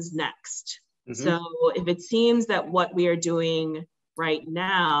comes next? Mm-hmm. So if it seems that what we are doing right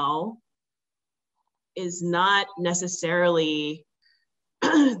now is not necessarily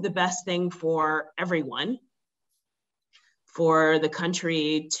the best thing for everyone, for the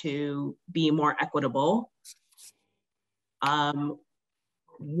country to be more equitable,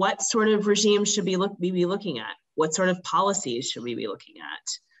 what sort of regime should we be looking at? What sort of policies should we be looking at?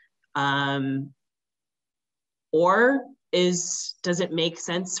 Or does it make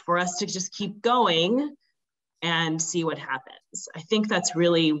sense for us to just keep going and see what happens? I think that's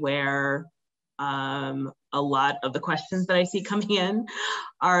really where a lot of the questions that I see coming in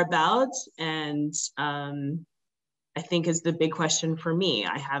are about. And I think is the big question for me.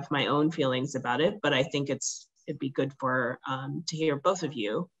 I have my own feelings about it, but I think it'd be good to hear both of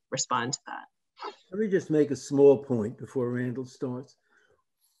you respond to that. Let me just make a small point before Randall starts.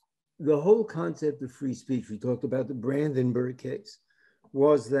 The whole concept of free speech, we talked about the Brandenburg case,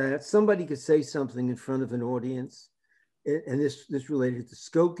 was that somebody could say something in front of an audience, and this related to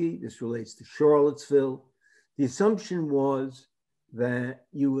Skokie, this relates to Charlottesville. The assumption was that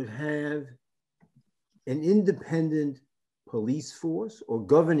you would have an independent police force or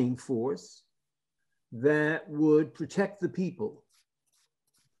governing force that would protect the people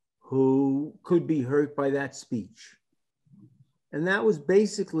who could be hurt by that speech. And that was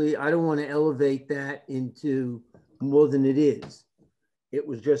basically, I don't want to elevate that into more than it is. It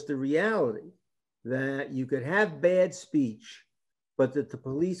was just a reality that you could have bad speech, but that the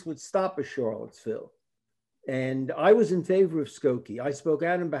police would stop a Charlottesville. And I was in favor of Skokie. I spoke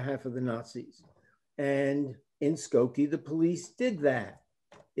out on behalf of the Nazis. And in Skokie, the police did that.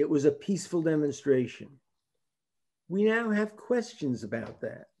 It was a peaceful demonstration. We now have questions about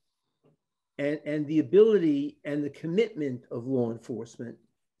that. And the ability and the commitment of law enforcement,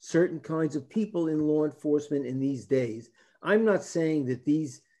 certain kinds of people in law enforcement in these days. I'm not saying that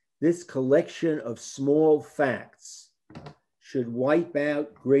this collection of small facts should wipe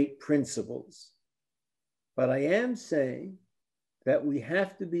out great principles. But I am saying that we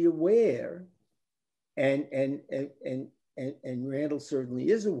have to be aware, and Randall certainly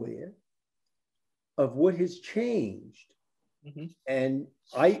is aware, of what has changed. Mm-hmm. And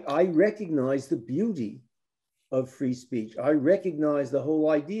I recognize the beauty of free speech. I recognize the whole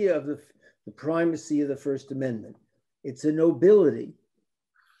idea of the primacy of the First Amendment. It's a nobility.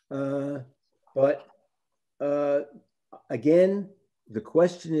 But again, the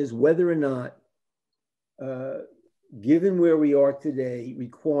question is whether or not, given where we are today,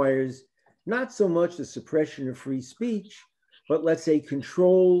 requires not so much the suppression of free speech, but let's say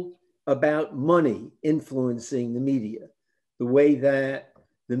control about money influencing the media, the way that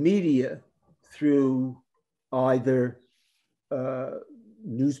the media, through either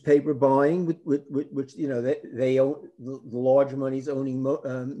newspaper buying, which they own, the large monies owning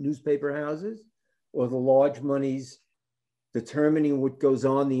newspaper houses, or the large monies determining what goes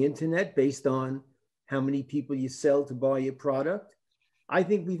on the internet based on how many people you sell to buy your product. I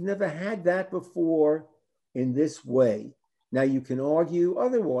think we've never had that before in this way. Now you can argue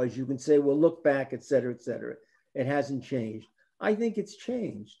otherwise. You can say, well, look back, et cetera, et cetera. It hasn't changed. I think it's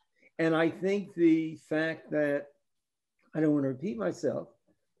changed. And I think the fact that, I don't want to repeat myself,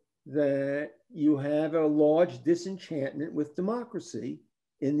 that you have a large disenchantment with democracy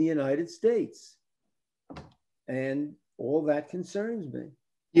in the United States. And all that concerns me.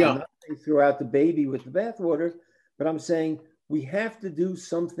 Yeah. I'm not saying throw out the baby with the bathwater, but I'm saying we have to do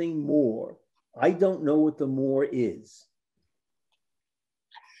something more. I don't know what the more is.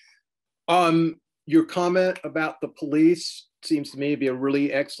 Your comment about the police seems to me to be a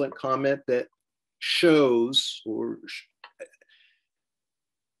really excellent comment that shows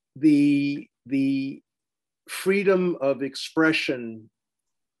the freedom of expression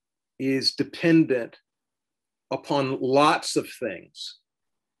is dependent upon lots of things.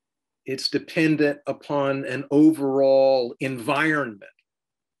 It's dependent upon an overall environment.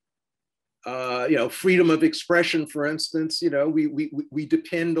 Freedom of expression, for instance, we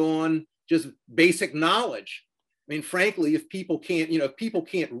depend on just basic knowledge. I mean, frankly, if people can't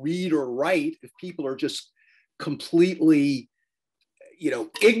read or write, if people are just completely,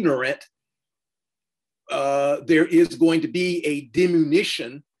 ignorant, there is going to be a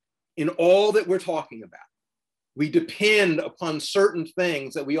diminution in all that we're talking about. We depend upon certain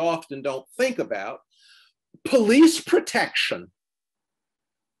things that we often don't think about. Police protection.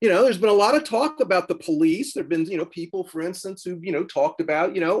 There's been a lot of talk about the police. There've been, people, for instance, who, talked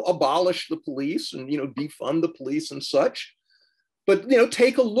about, abolish the police and, defund the police and such. But,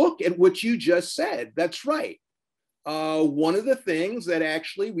 take a look at what you just said. That's right. One of the things that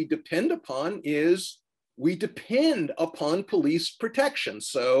actually we depend upon is we depend upon police protection.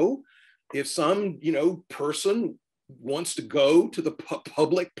 So if some, person wants to go to the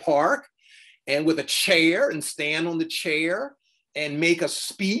public park and with a chair and stand on the chair and make a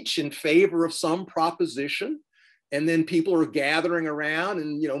speech in favor of some proposition, and then people are gathering around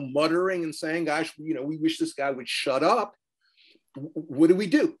and, muttering and saying, gosh, we wish this guy would shut up. What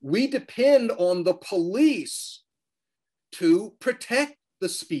do? We depend on the police to protect the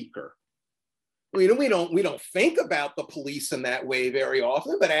speaker. We don't think about the police in that way very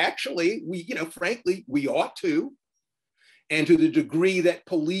often, but actually frankly, we ought to. And to the degree that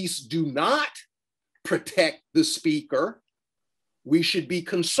police do not protect the speaker, we should be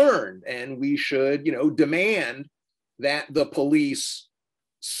concerned, and we should, demand that the police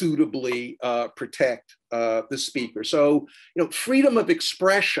suitably protect the speaker. So, freedom of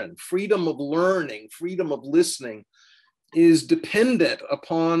expression, freedom of learning, freedom of listening is dependent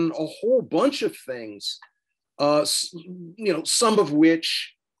upon a whole bunch of things, some of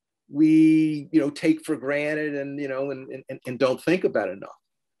which we, take for granted and don't think about enough.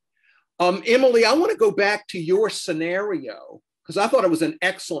 Emily, I want to go back to your scenario, because I thought it was an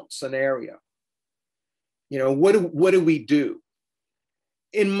excellent scenario. What do we do?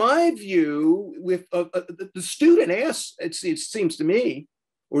 In my view, with the student asks, it seems to me,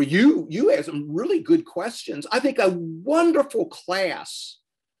 or you ask some really good questions. I think a wonderful class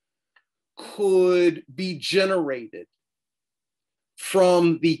could be generated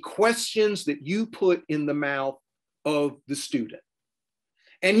from the questions that you put in the mouth of the student.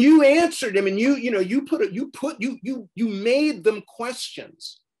 And you answered them, and you made them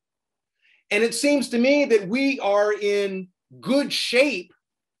questions. And it seems to me that we are in good shape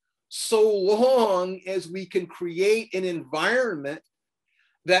so long as we can create an environment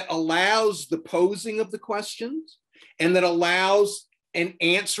that allows the posing of the questions and that allows an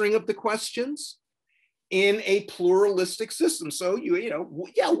answering of the questions in a pluralistic system. So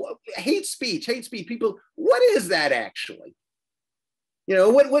hate speech, people, what is that actually?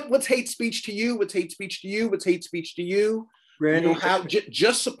 What's hate speech to you? What's hate speech to you? What's hate speech to you? Randall,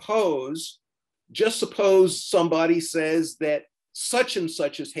 Just suppose somebody says that such and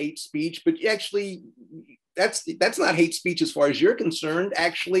such is hate speech, but actually that's not hate speech as far as you're concerned.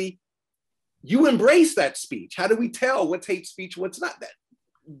 Actually, you embrace that speech. How do we tell what's hate speech, what's not? That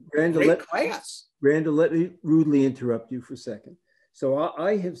Randall, Randall, let me rudely interrupt you for a second. So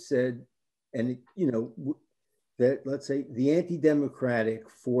I have said, and that let's say the anti-democratic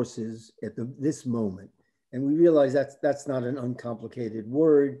forces at this moment, and we realize that's not an uncomplicated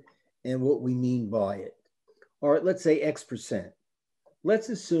word, and what we mean by it. All right, let's say X%. Let's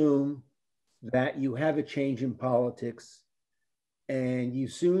assume that you have a change in politics and you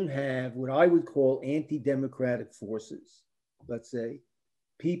soon have what I would call anti-democratic forces. Let's say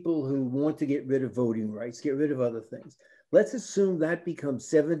people who want to get rid of voting rights, get rid of other things. Let's assume that becomes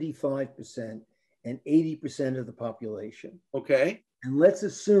 75% and 80% of the population. Okay. And let's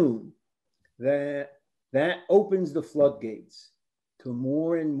assume that opens the floodgates to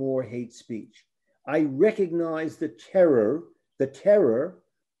more and more hate speech. I recognize the terror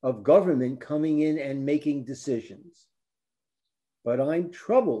of government coming in and making decisions. But I'm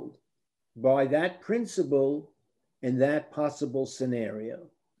troubled by that principle and that possible scenario.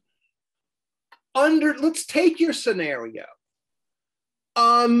 Let's take your scenario.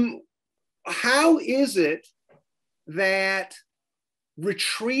 How is it that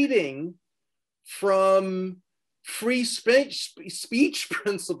retreating from free speech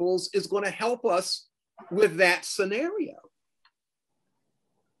principles is going to help us with that scenario?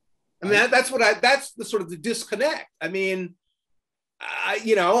 I mean, that's the sort of the disconnect. I mean,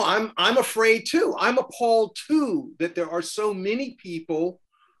 I'm afraid too. I'm appalled too that there are so many people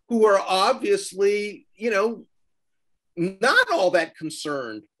who are obviously, not all that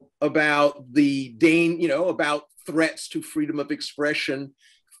concerned about about threats to freedom of expression,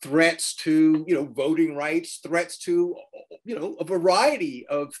 threats to, voting rights, threats to, a variety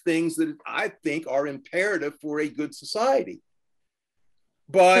of things that I think are imperative for a good society.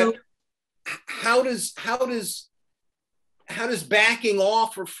 But how does backing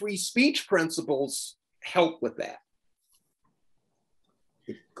off of free speech principles help with that?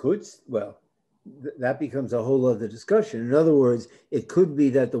 It could, that becomes a whole other discussion. In other words, it could be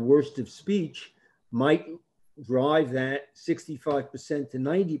that the worst of speech might drive that 65% to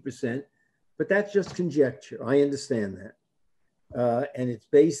 90%, but that's just conjecture. I understand that. And it's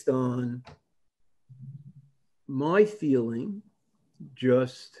based on my feeling,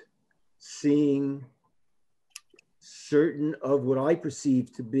 just seeing certain of what I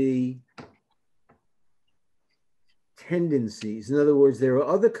perceive to be tendencies. In other words, there are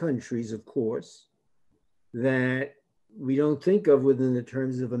other countries, of course, that we don't think of within the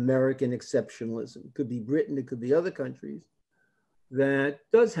terms of American exceptionalism. It could be Britain, it could be other countries that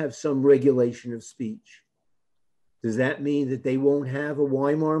does have some regulation of speech. Does that mean that they won't have a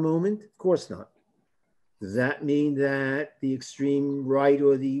Weimar moment? Of course not. Does that mean that the extreme right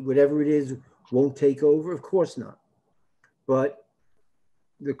or the whatever it is won't take over? Of course not. But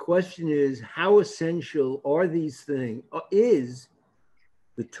the question is, how essential are these things? Is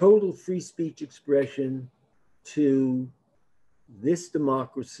the total free speech expression to this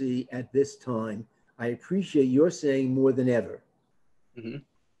democracy at this time? I appreciate you're saying more than ever. Mm-hmm.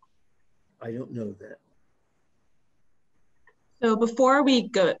 I don't know that. So before we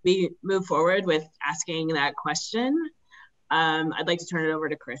move forward with asking that question, I'd like to turn it over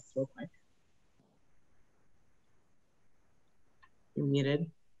to Chris real quick. You're muted.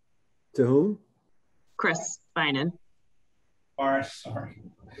 To whom? Chris Finan. Sorry.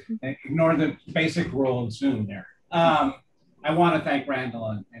 Ignore the basic rule of Zoom there. I want to thank Randall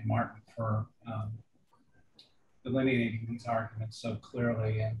and Martin for delineating these arguments so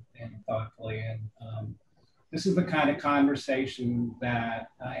clearly and thoughtfully. And this is the kind of conversation that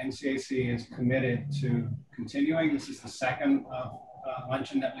NCAC is committed to continuing. This is the second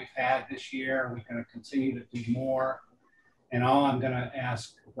luncheon that we've had this year. We're going to continue to do more. And all I'm going to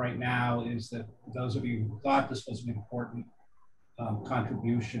ask right now is that those of you who thought this was an important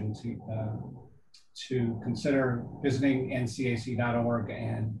contribution to consider visiting ncac.org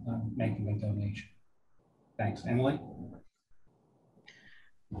and making a donation. Thanks. Emily?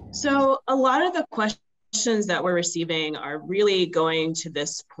 So a lot of the questions that we're receiving are really going to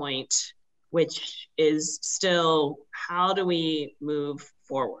this point, which is still, how do we move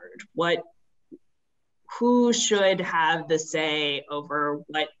forward? Who should have the say over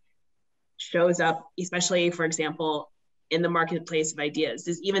what shows up, especially, for example, in the marketplace of ideas?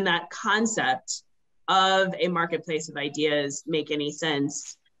 Does even that concept of a marketplace of ideas make any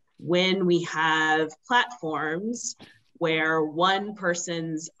sense when we have platforms where one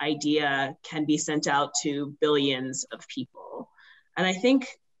person's idea can be sent out to billions of people? And I think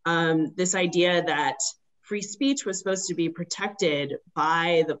this idea that free speech was supposed to be protected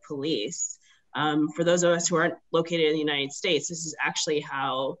by the police, for those of us who aren't located in the United States, this is actually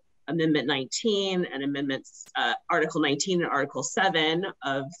how Amendment 19 and Article 19 and Article 7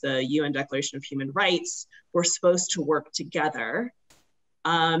 of the UN Declaration of Human Rights were supposed to work together.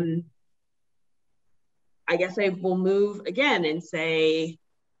 I guess I will move again and say,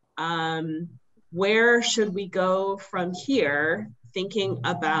 where should we go from here, thinking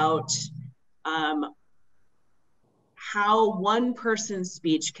about how one person's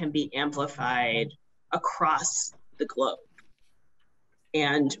speech can be amplified across the globe?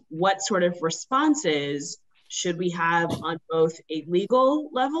 And what sort of responses should we have on both a legal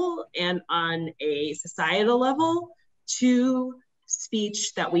level and on a societal level to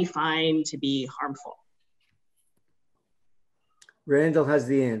speech that we find to be harmful? Randall has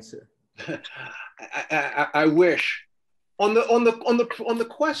the answer. I wish. On the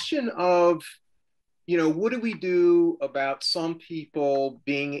question of, what do we do about some people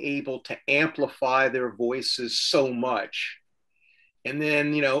being able to amplify their voices so much? And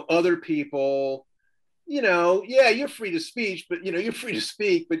then, other people, yeah, you're free to speak, but, you're free to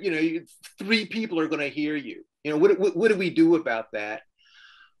speak, but, 3 people are going to hear you. What do we do about that?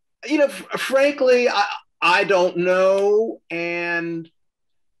 Frankly, I don't know. And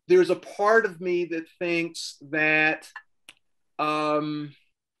there's a part of me that thinks that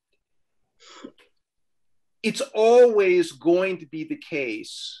it's always going to be the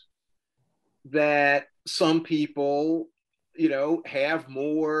case that some people, have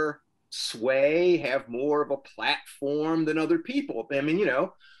more sway, have more of a platform than other people. I mean, 1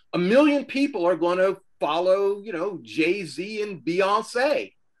 million people are going to follow, Jay-Z and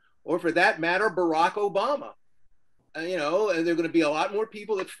Beyonce, or for that matter, Barack Obama. And there are going to be a lot more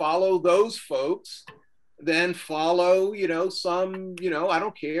people that follow those folks than follow, some, I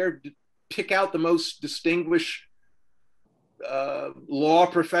don't care, pick out the most distinguished law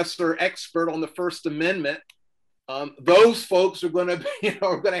professor expert on the First Amendment. Those folks are going to,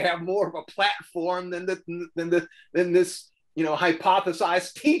 have more of a platform than this,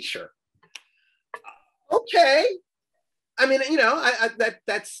 hypothesized teacher. Okay, I mean,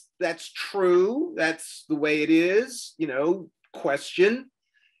 that's true. That's the way it is. Question: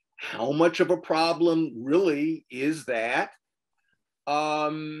 how much of a problem really is that?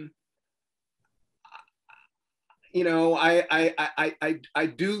 I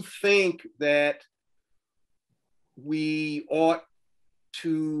do think that we ought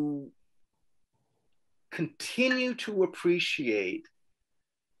to continue to appreciate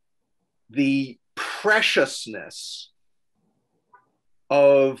the preciousness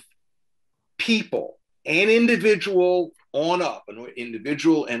of people and individual on up, an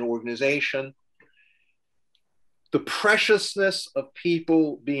individual and organization, the preciousness of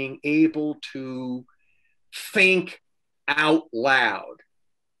people being able to think out loud.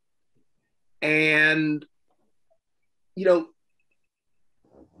 And,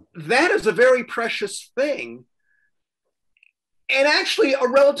 that is a very precious thing, and actually a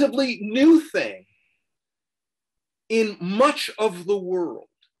relatively new thing in much of the world.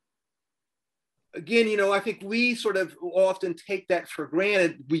 Again, I think we sort of often take that for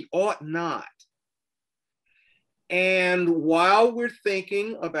granted. We ought not. And while we're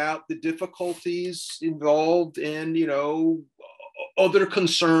thinking about the difficulties involved in, other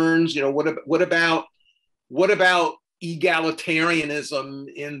concerns, what about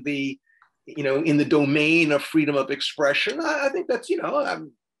egalitarianism in the, in the domain of freedom of expression? I think that's,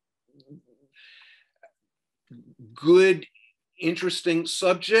 good, interesting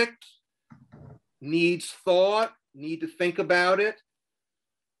subject, needs thought, need to think about it.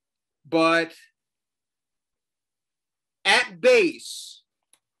 But at base,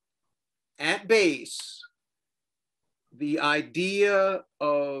 the idea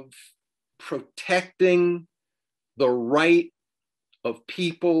of protecting the right of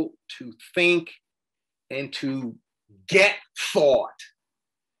people to think and to get thought,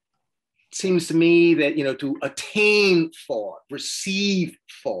 it seems to me that, to attain thought, receive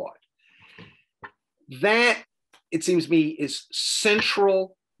thought, that, it seems to me, is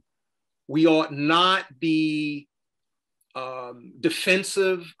central. We ought not be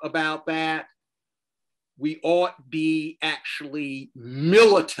defensive about that. we ought be actually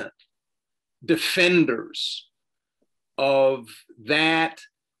militant defenders of that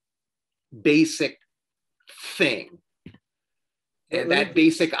basic thing, and that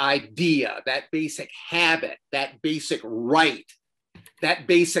basic idea, that basic habit, that basic right, that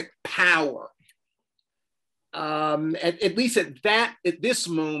basic power. At least at this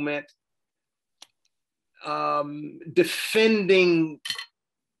moment, defending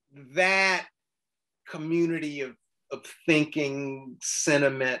that community of thinking,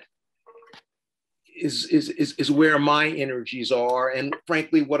 sentiment is where my energies are, and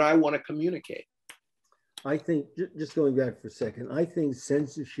frankly, what I want to communicate. I think, just going back for a second, I think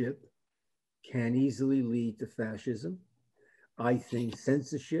censorship can easily lead to fascism. I think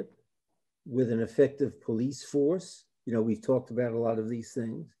censorship with an effective police force, you know, we've talked about a lot of these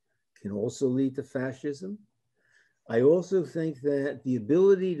things, can also lead to fascism. I also think that the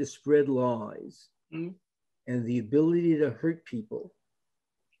ability to spread lies and the ability to hurt people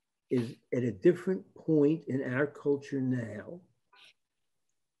is at a different point in our culture now.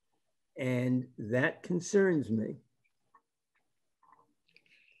 And that concerns me.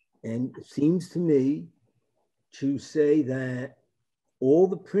 And it seems to me to say that all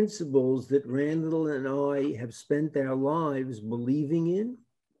the principles that Randall and I have spent our lives believing in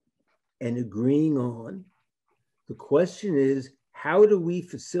and agreeing on, the question is, how do we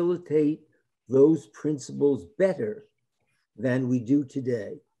facilitate those principles better than we do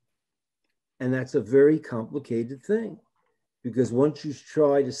today? And that's a very complicated thing, because once you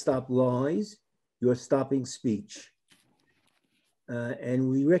try to stop lies, you're stopping speech.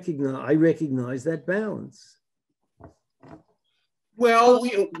 And I recognize that balance. Well,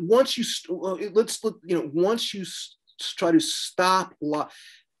 once you try to stop,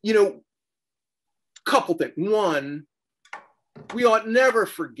 couple things. One, we ought never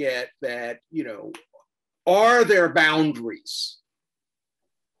forget that, are there boundaries?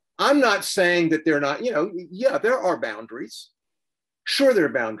 I'm not saying that they're not, yeah, there are boundaries. Sure, there are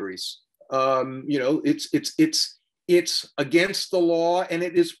boundaries. It's against the law, and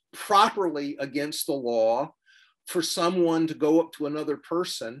it is properly against the law for someone to go up to another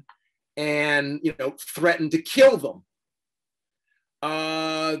person and, threaten to kill them.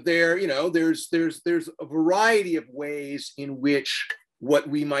 There's a variety of ways in which what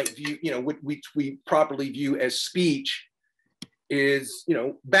we might view, what we properly view as speech is,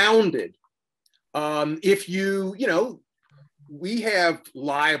 bounded. We have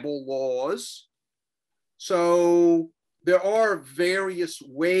libel laws. So there are various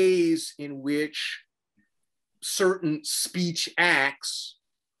ways in which certain speech acts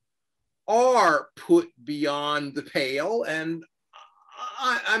are put beyond the pale, and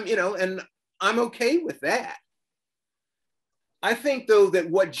I'm okay with that. I think, though, that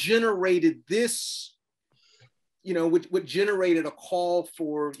what generated this, what generated a call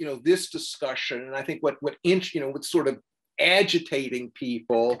for, this discussion, and I think what's sort of agitating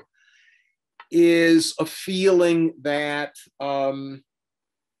people is a feeling that, or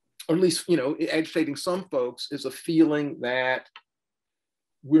at least, agitating some folks, is a feeling that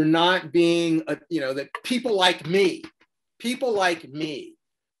we're not being, that people like me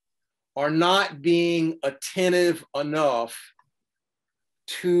are not being attentive enough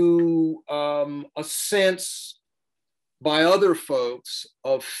to a sense by other folks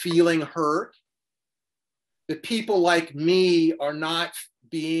of feeling hurt, that people like me are not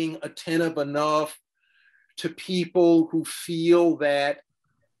being attentive enough to people who feel that,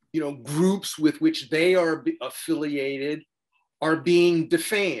 groups with which they are affiliated are being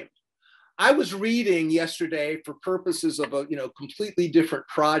defamed. I was reading yesterday, for purposes of a completely different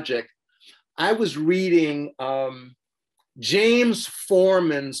project, I was reading James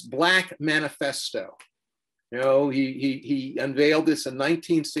Foreman's Black Manifesto. He unveiled this in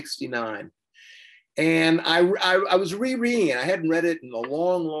 1969. And I was rereading it. I hadn't read it in a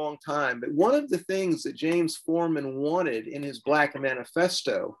long, long time. But one of the things that James Foreman wanted in his Black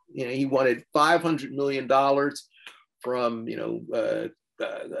Manifesto, he wanted $500 million from,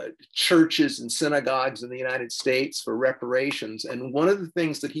 churches and synagogues in the United States for reparations. And one of the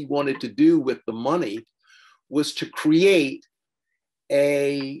things that he wanted to do with the money was to create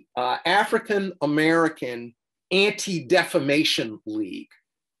a African-American anti-defamation league.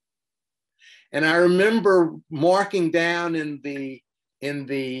 And I remember marking down in the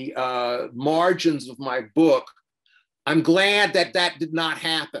margins of my book, I'm glad that did not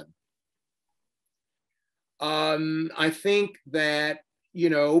happen. I think that,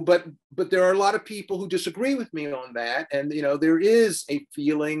 but there are a lot of people who disagree with me on that. And, there is a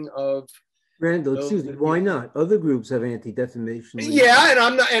feeling of, Randall, excuse me, why not? Other groups have anti-defamation leagues. Yeah, and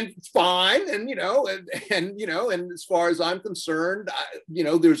I'm not, and fine, and and as far as I'm concerned,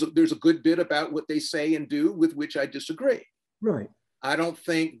 there's a good bit about what they say and do with which I disagree. Right. I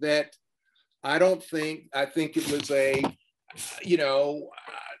think it was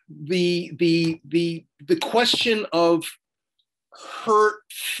the question of hurt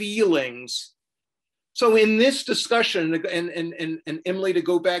feelings. So in this discussion, and Emily, to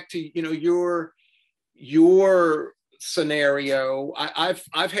go back to your scenario,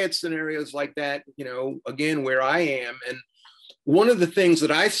 I've had scenarios like that, again, where I am, and one of the things that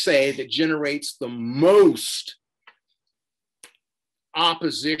I say that generates the most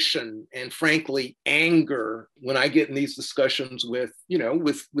opposition and frankly anger when I get in these discussions with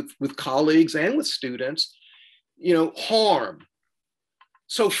colleagues and with students, harm.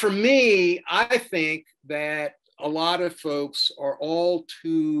 So for me, I think that a lot of folks are all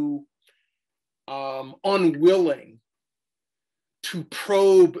too unwilling to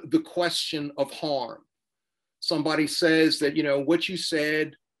probe the question of harm. Somebody says that, what you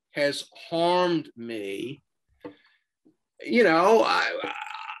said has harmed me. I'm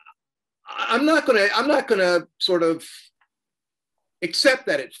not gonna sort of accept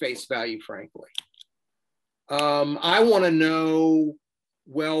that at face value, frankly. I want to know,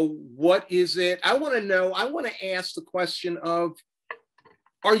 well, what is it? I want to ask the question of,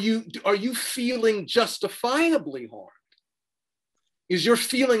 are you feeling justifiably harmed? Is your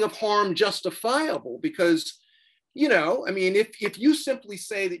feeling of harm justifiable? Because, if you simply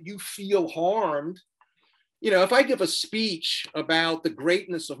say that you feel harmed, if I give a speech about the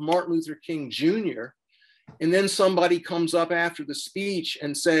greatness of Martin Luther King Jr., and then somebody comes up after the speech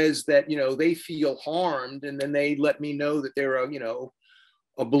and says that, they feel harmed, and then they let me know that they're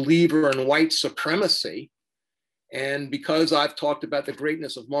a believer in white supremacy, and because I've talked about the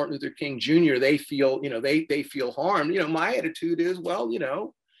greatness of Martin Luther King Jr., they feel, they feel harmed. My attitude is, well,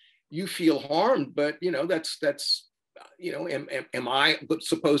 you feel harmed, but that's am I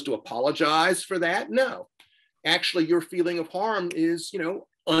supposed to apologize for that? No. Actually, your feeling of harm is,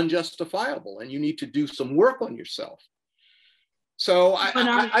 unjustifiable, and you need to do some work on yourself. So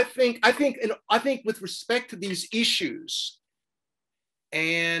I think with respect to these issues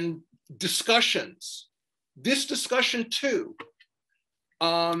and discussions, this discussion too,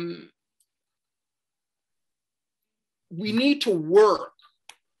 we need to work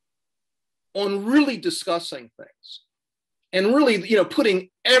on really discussing things and really, putting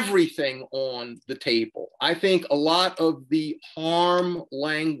everything on the table. I think a lot of the harm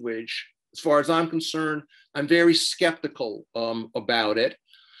language, as far as I'm concerned, I'm very skeptical about it.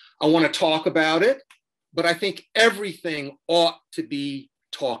 I want to talk about it, but I think everything ought to be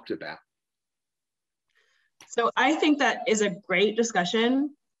talked about. So I think that is a great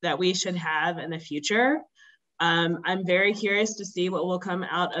discussion that we should have in the future. I'm very curious to see what will come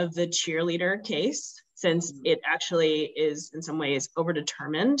out of the cheerleader case, since it actually is in some ways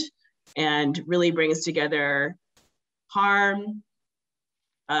overdetermined and really brings together harm,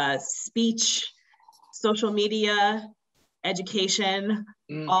 speech, social media, education,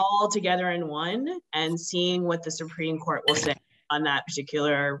 all together in one, and seeing what the Supreme Court will say on that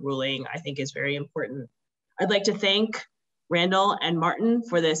particular ruling, I think is very important. I'd like to thank Randall and Martin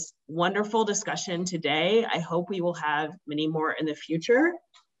for this wonderful discussion today. I hope we will have many more in the future.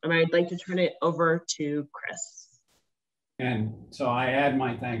 And I'd like to turn it over to Chris. And so I add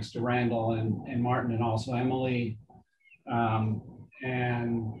my thanks to Randall and Martin, and also Emily.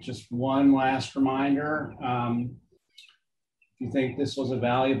 And just one last reminder, if you think this was a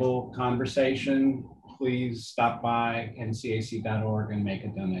valuable conversation, please stop by ncac.org and make a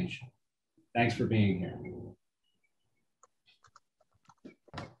donation. Thanks for being here.